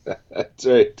 That's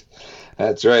right.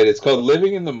 It's called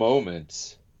living in the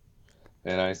moment.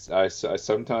 And I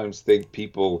sometimes think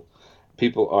people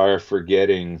are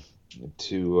forgetting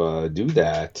to do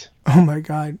that. Oh my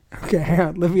God. Okay, hang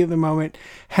on. Living in the moment.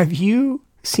 Have you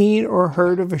seen or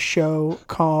heard of a show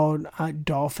called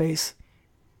Dollface?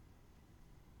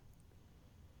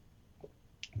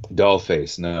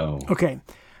 Dollface, no. Okay.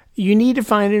 You need to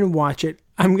find it and watch it.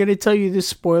 I'm going to tell you this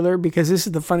spoiler because this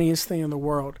is the funniest thing in the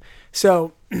world.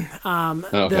 So,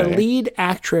 the lead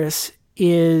actress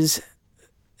is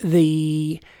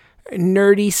the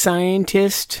nerdy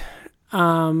scientist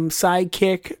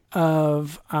sidekick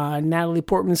of Natalie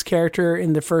Portman's character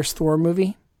in the first Thor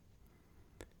movie.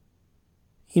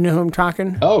 You know who I'm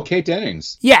talking? Oh, Kate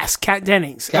Dennings. Yes, Kat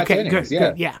Dennings. Kat Dennings,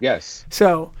 good, yeah. Yes.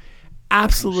 So,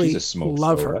 absolutely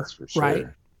love her, that's for sure. right?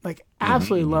 Like,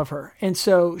 absolutely love her. And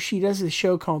so she does this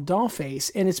show called Dollface,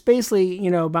 and it's basically,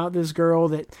 you know, about this girl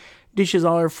that ditches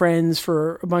all her friends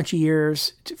for a bunch of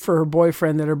years for her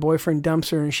boyfriend, that her boyfriend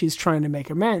dumps her, and she's trying to make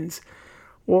amends.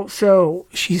 Well, so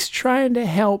she's trying to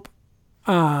help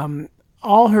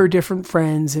all her different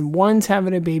friends, and one's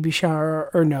having a baby shower,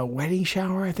 or no, wedding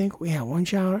shower, I think. Yeah, one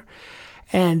shower.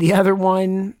 And the other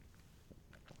one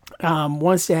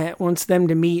wants them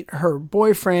to meet her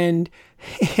boyfriend,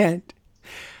 and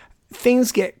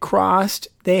things get crossed.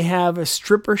 They have a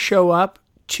stripper show up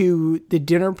to the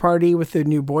dinner party with the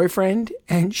new boyfriend,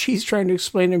 and she's trying to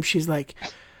explain to him. She's like,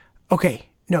 okay,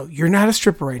 no, you're not a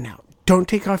stripper right now. Don't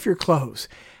take off your clothes,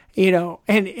 you know,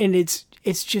 and it's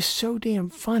just so damn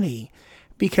funny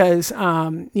because,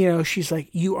 you know, she's like,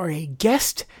 you are a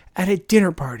guest at a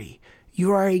dinner party.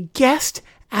 You are a guest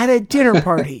at a dinner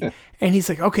party. And he's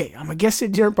like, okay, I'm a guest at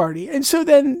a dinner party. And so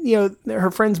then, you know, her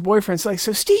friend's boyfriend's like,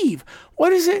 so Steve,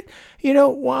 what is it, you know,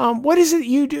 what is it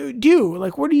you do?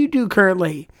 Like, what do you do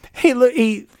currently? He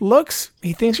looks,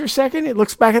 he thinks for a second, he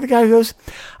looks back at the guy and goes,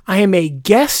 I am a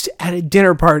guest at a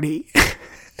dinner party.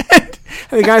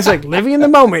 And the guy's like, living in the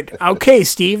moment. Okay,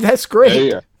 Steve, that's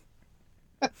great.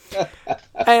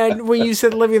 And when you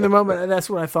said living in the moment, that's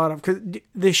what I thought of. Because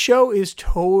the show is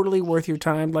totally worth your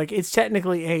time. Like, it's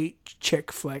technically a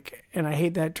chick flick, and I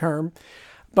hate that term.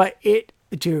 But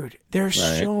dude, there's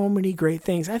so many great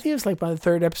things. I think it was like by the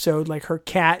third episode, like her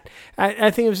cat. I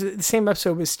think it was the same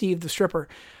episode with Steve the stripper,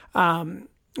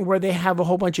 where they have a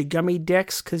whole bunch of gummy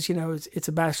dicks because, you know, it's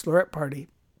a bachelorette party.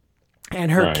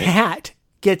 And her cat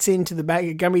gets into the bag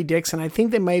of gummy dicks, and I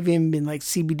think they might have even been like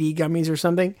CBD gummies or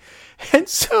something. And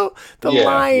so the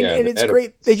line, and it's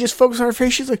great. They just focus on her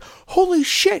face. She's like, holy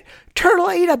shit, Turtle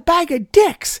ate a bag of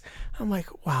dicks. I'm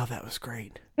like, wow, that was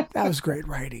great. That was great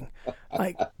writing.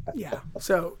 Like, yeah.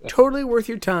 So totally worth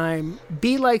your time.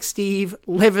 Be like Steve.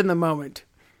 Live in the moment.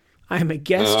 I am a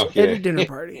guest at a dinner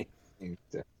party.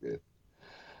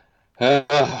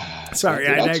 Sorry,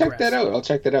 I'll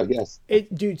check that out. Yes,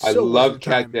 dude. I love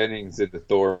Kat Dennings in the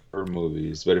Thor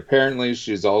movies, but apparently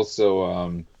she's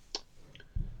also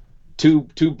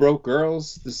Two Broke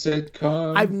Girls, the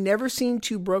sitcom. I've never seen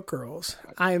Two Broke Girls.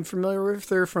 I am familiar with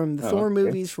her from the Thor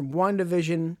movies, from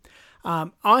WandaVision.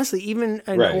 Honestly, even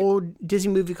an old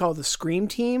Disney movie called The Scream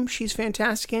Team, she's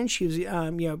fantastic in. She was,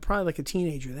 probably like a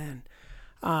teenager then.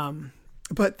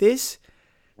 But this,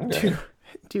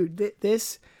 dude,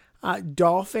 this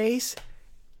Dollface,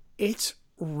 it's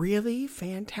really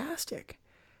fantastic.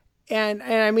 And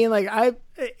I mean, like,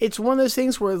 it's one of those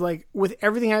things where, like, with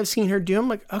everything I've seen her do, I'm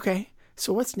like, okay,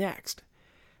 so what's next?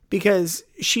 Because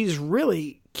she's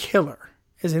really killer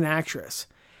as an actress.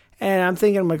 And I'm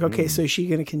thinking, I'm like, okay, so is she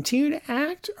going to continue to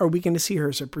act? Are we going to see her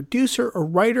as a producer or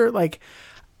writer? Like,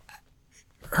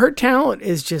 her talent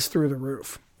is just through the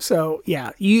roof. So,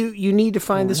 yeah, you need to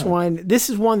find this one.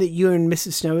 This is one that you and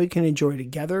Mrs. Snowy can enjoy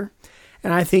together.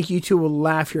 And I think you two will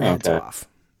laugh your heads off.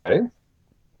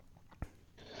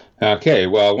 Okay,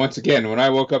 well, once again, when I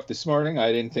woke up this morning,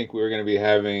 I didn't think we were going to be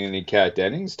having any Kat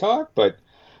Dennings talk, but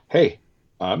hey,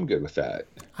 I'm good with that.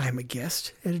 I'm a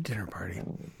guest at a dinner party.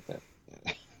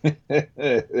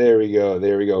 There we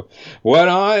go. What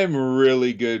I'm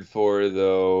really good for,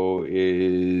 though,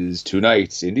 is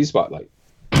tonight's Indie Spotlight.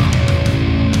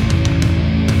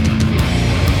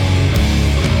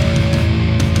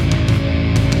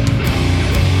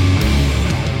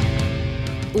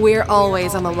 We're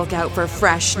always on the lookout for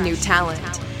fresh new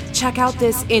talent. Check out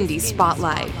this Indie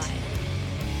Spotlight.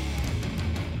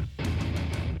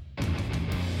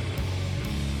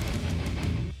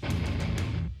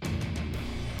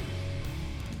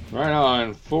 Right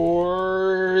on.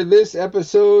 For this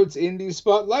episode's Indie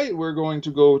Spotlight, we're going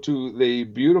to go to the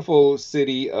beautiful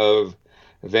city of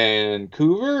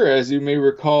Vancouver. As you may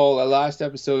recall, last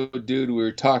episode, dude, we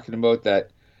were talking about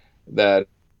that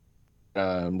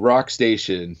rock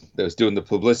station that was doing the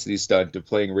publicity stunt of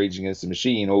playing Rage Against the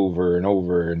Machine over and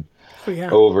over and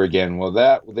over again.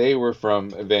 Well, they were from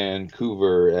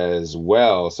Vancouver as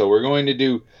well. So we're going to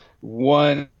do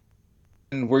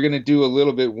a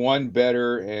little bit one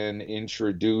better and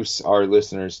introduce our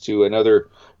listeners to another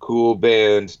cool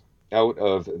band out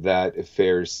of that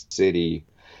fair city.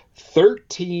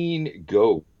 13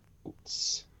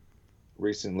 Goats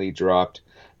recently dropped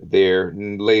their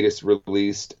latest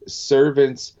released,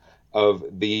 Servants of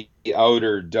the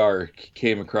Outer Dark,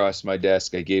 came across my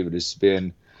desk. I gave it a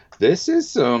spin. This is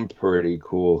some pretty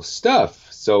cool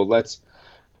stuff. So let's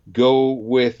go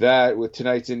with that with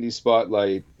tonight's Indie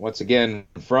Spotlight. Once again,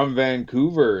 from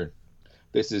Vancouver,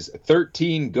 this is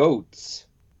 13 Goats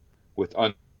with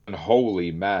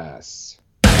Unholy Mass.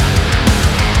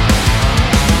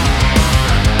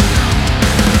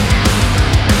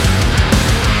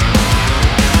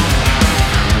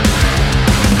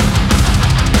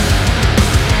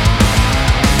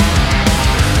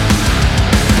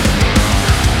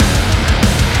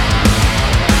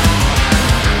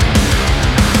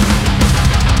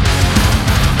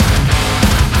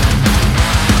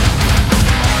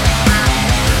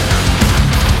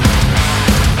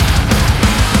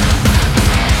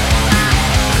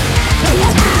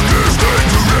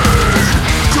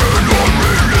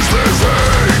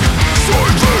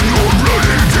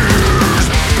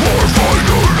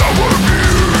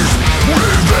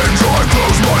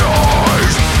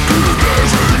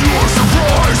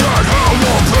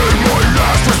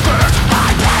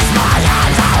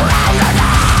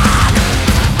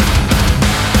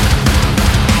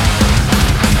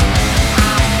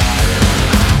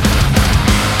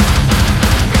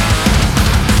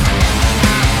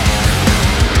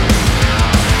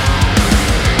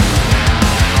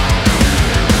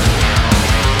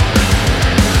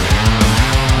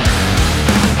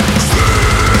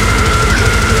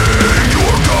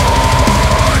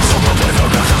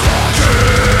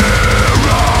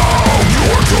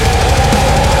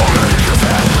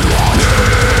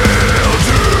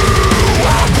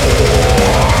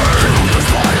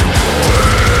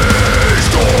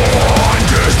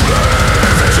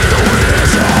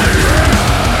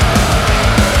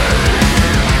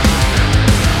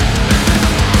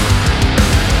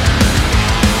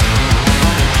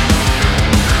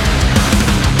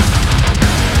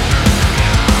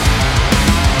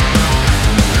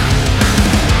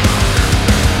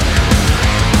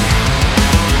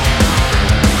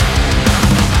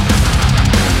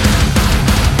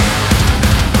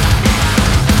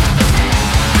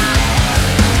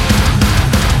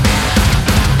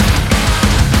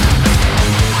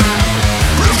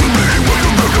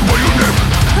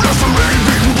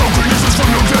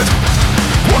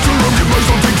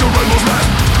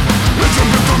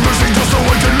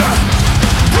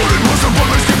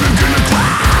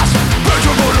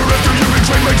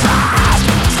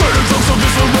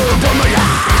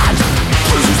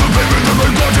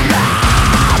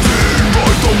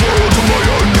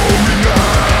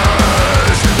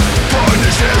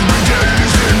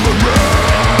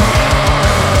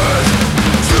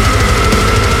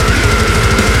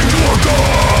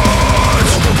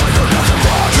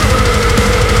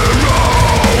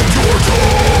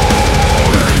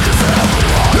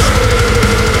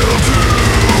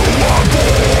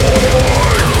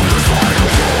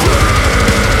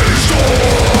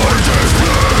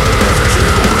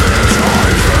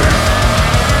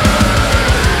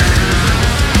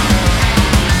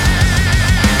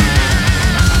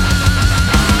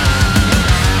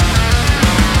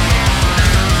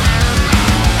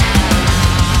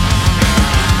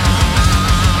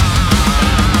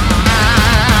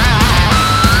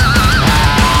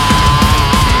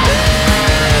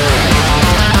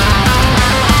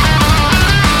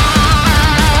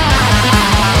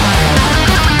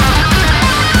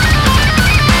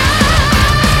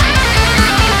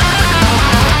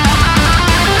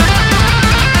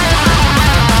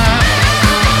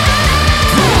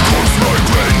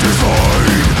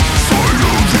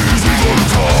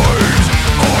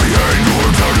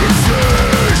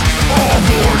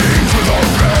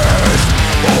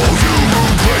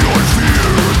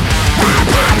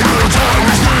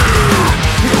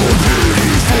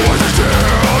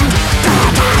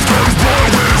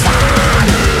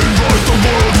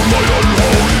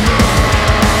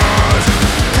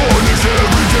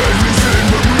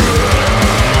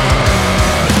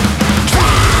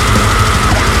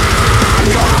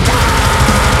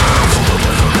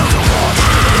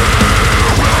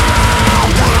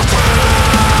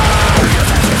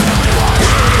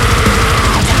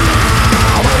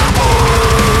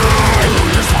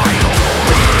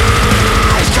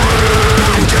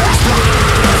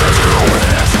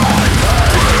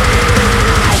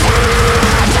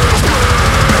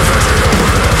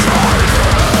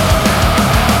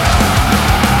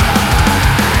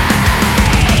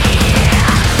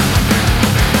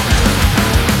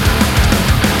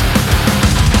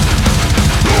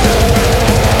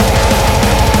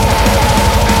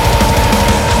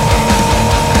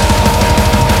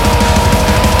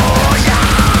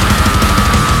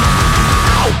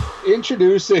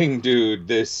 introducing, dude,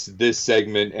 this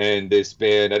segment and this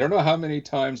band. I don't know how many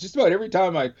times, just about every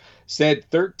time I said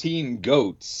 13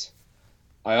 goats,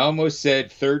 I almost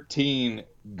said 13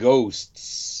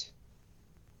 ghosts.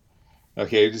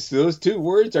 Okay, just those two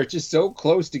words are just so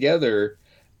close together.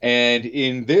 And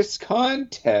in this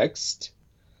context,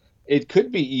 it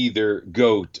could be either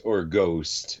goat or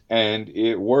ghost, and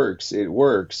it works.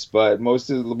 But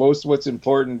most what's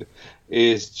important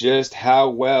is just how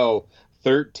well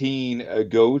 13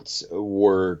 goats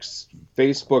works.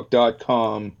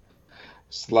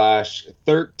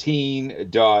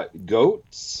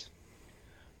 Facebook.com/13.goats,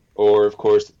 or of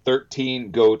course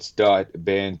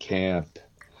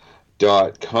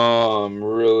 13goats.bandcamp.com.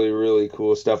 Really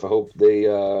cool stuff. I hope they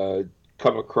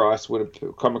come across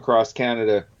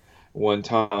Canada one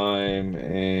time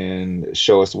and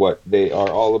show us what they are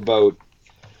all about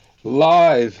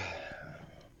live.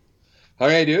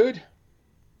 Okay, dude,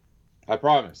 I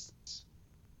promise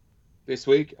this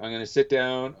week I'm going to sit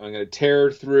down, I'm going to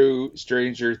tear through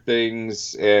Stranger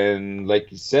Things, and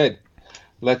like you said,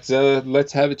 let's have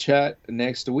a chat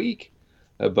next week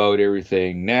about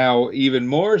everything. Now, even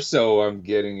more so, I'm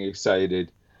getting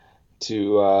excited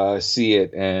to see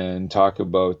it and talk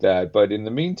about that. But in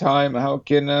the meantime, how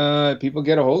can people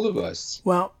get a hold of us?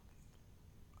 Well,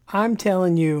 I'm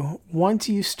telling you, once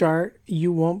you start,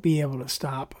 you won't be able to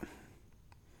stop.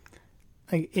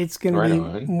 Like, it's going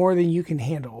to be more than you can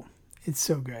handle. It's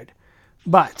so good.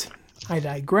 But I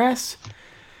digress.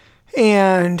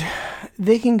 And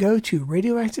they can go to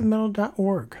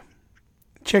radioactivemetal.org.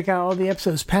 Check out all the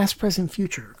episodes, past, present,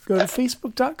 future. Go to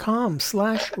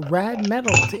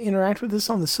facebook.com/radmetal to interact with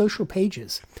us on the social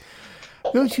pages.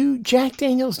 Go to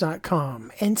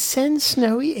jackdaniels.com and send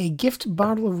Snowy a gift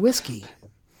bottle of whiskey.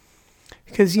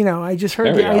 Because, I just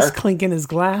heard the ice clink in his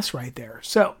glass right there.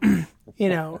 So,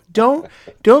 don't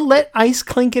let ice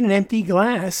clink in an empty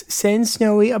glass. Send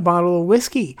Snowy a bottle of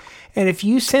whiskey. And if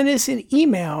you send us an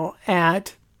email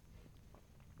at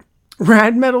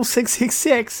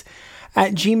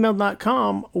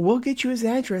radmetal666@gmail.com, we'll get you his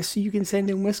address so you can send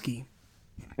him whiskey.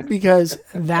 Because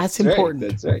that's important.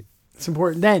 Right, that's right. It's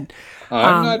important. Then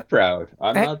I'm not proud.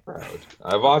 I'm not proud.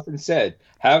 I've often said,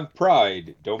 have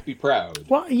pride, don't be proud.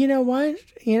 Well, you know what?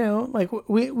 Like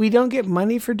we don't get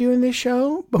money for doing this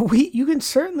show, but you can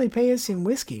certainly pay us in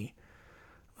whiskey.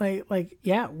 We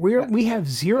have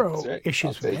zero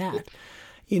issues with that.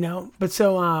 But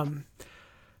so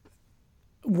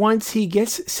once he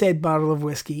gets said bottle of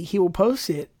whiskey, he will post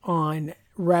it on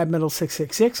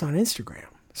radmetal666 on Instagram.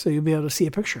 So you'll be able to see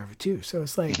a picture of it too. So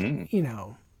it's like,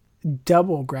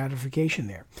 double gratification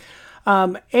there.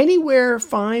 Anywhere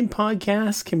fine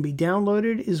podcasts can be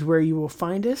downloaded is where you will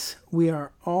find us. We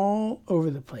are all over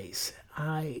the place.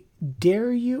 I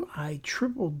dare you, I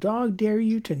triple dog dare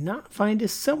you to not find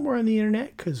us somewhere on the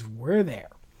internet, because we're there.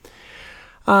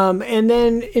 And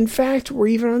then, in fact, we're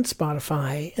even on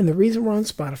Spotify. And the reason we're on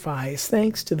Spotify is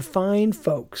thanks to the fine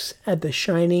folks at the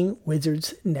Shining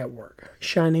Wizards Network,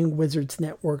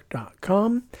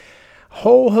 shiningwizardsnetwork.com.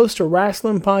 Whole host of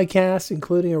wrestling podcasts,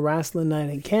 including a wrestling night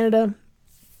in Canada,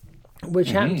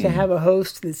 which happens to have a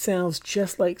host that sounds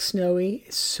just like Snowy.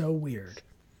 It's so weird.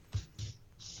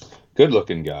 Good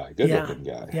looking guy.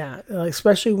 Yeah,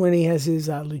 especially when he has his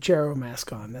Lucero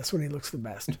mask on. That's when he looks the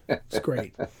best. It's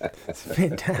great. It's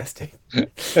fantastic.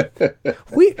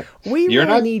 We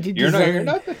really need to design.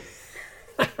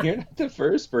 You're not the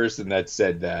first person that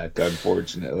said that,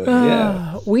 unfortunately.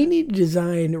 Yeah. We need to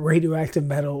design Radioactive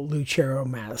Metal Lucero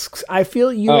masks. I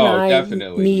feel you and I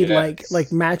need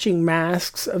like matching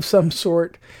masks of some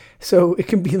sort, so it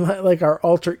can be like our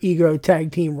alter ego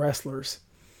tag team wrestlers.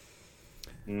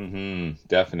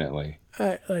 Definitely.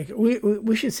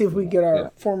 We should see if we can get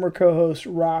our former co-host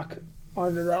Rock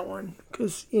onto that one,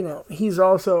 because he's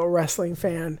also a wrestling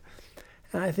fan.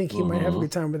 And I think he might have a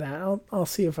good time with that. I'll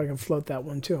see if I can float that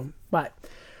one to him. But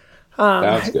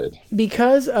sounds good.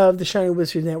 Because of the Shining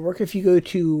Wizards Network, if you go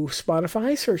to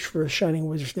Spotify, search for Shining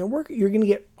Wizards Network, you're going to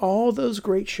get all those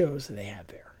great shows that they have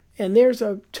there. And there's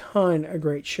a ton of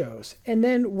great shows. And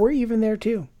then we're even there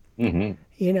too. We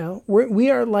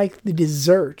are like the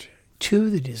dessert to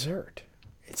the dessert.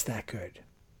 It's that good.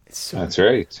 It's so That's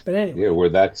good. right. But anyway. Yeah, we're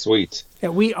that sweet. Yeah,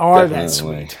 we are that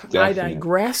Definitely. sweet. Definitely. I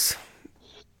digress.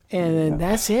 And then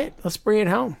that's it. Let's bring it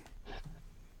home.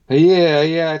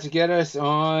 Yeah. To get us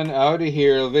on out of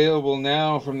here, available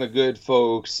now from the good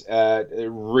folks at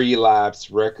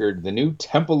Relapse Record. The new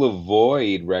Temple of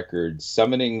Void record,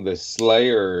 Summoning the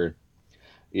Slayer,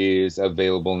 is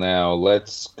available now.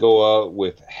 Let's go out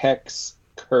with Hex,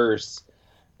 Curse,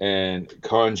 and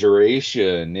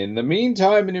Conjuration. In the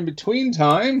meantime and in between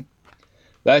time,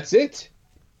 that's it.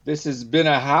 This has been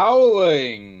a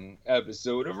howling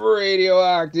episode of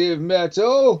Radioactive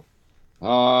Metal.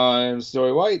 I'm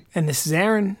Story White. And this is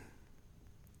Aaron.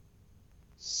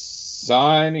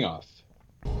 Signing off.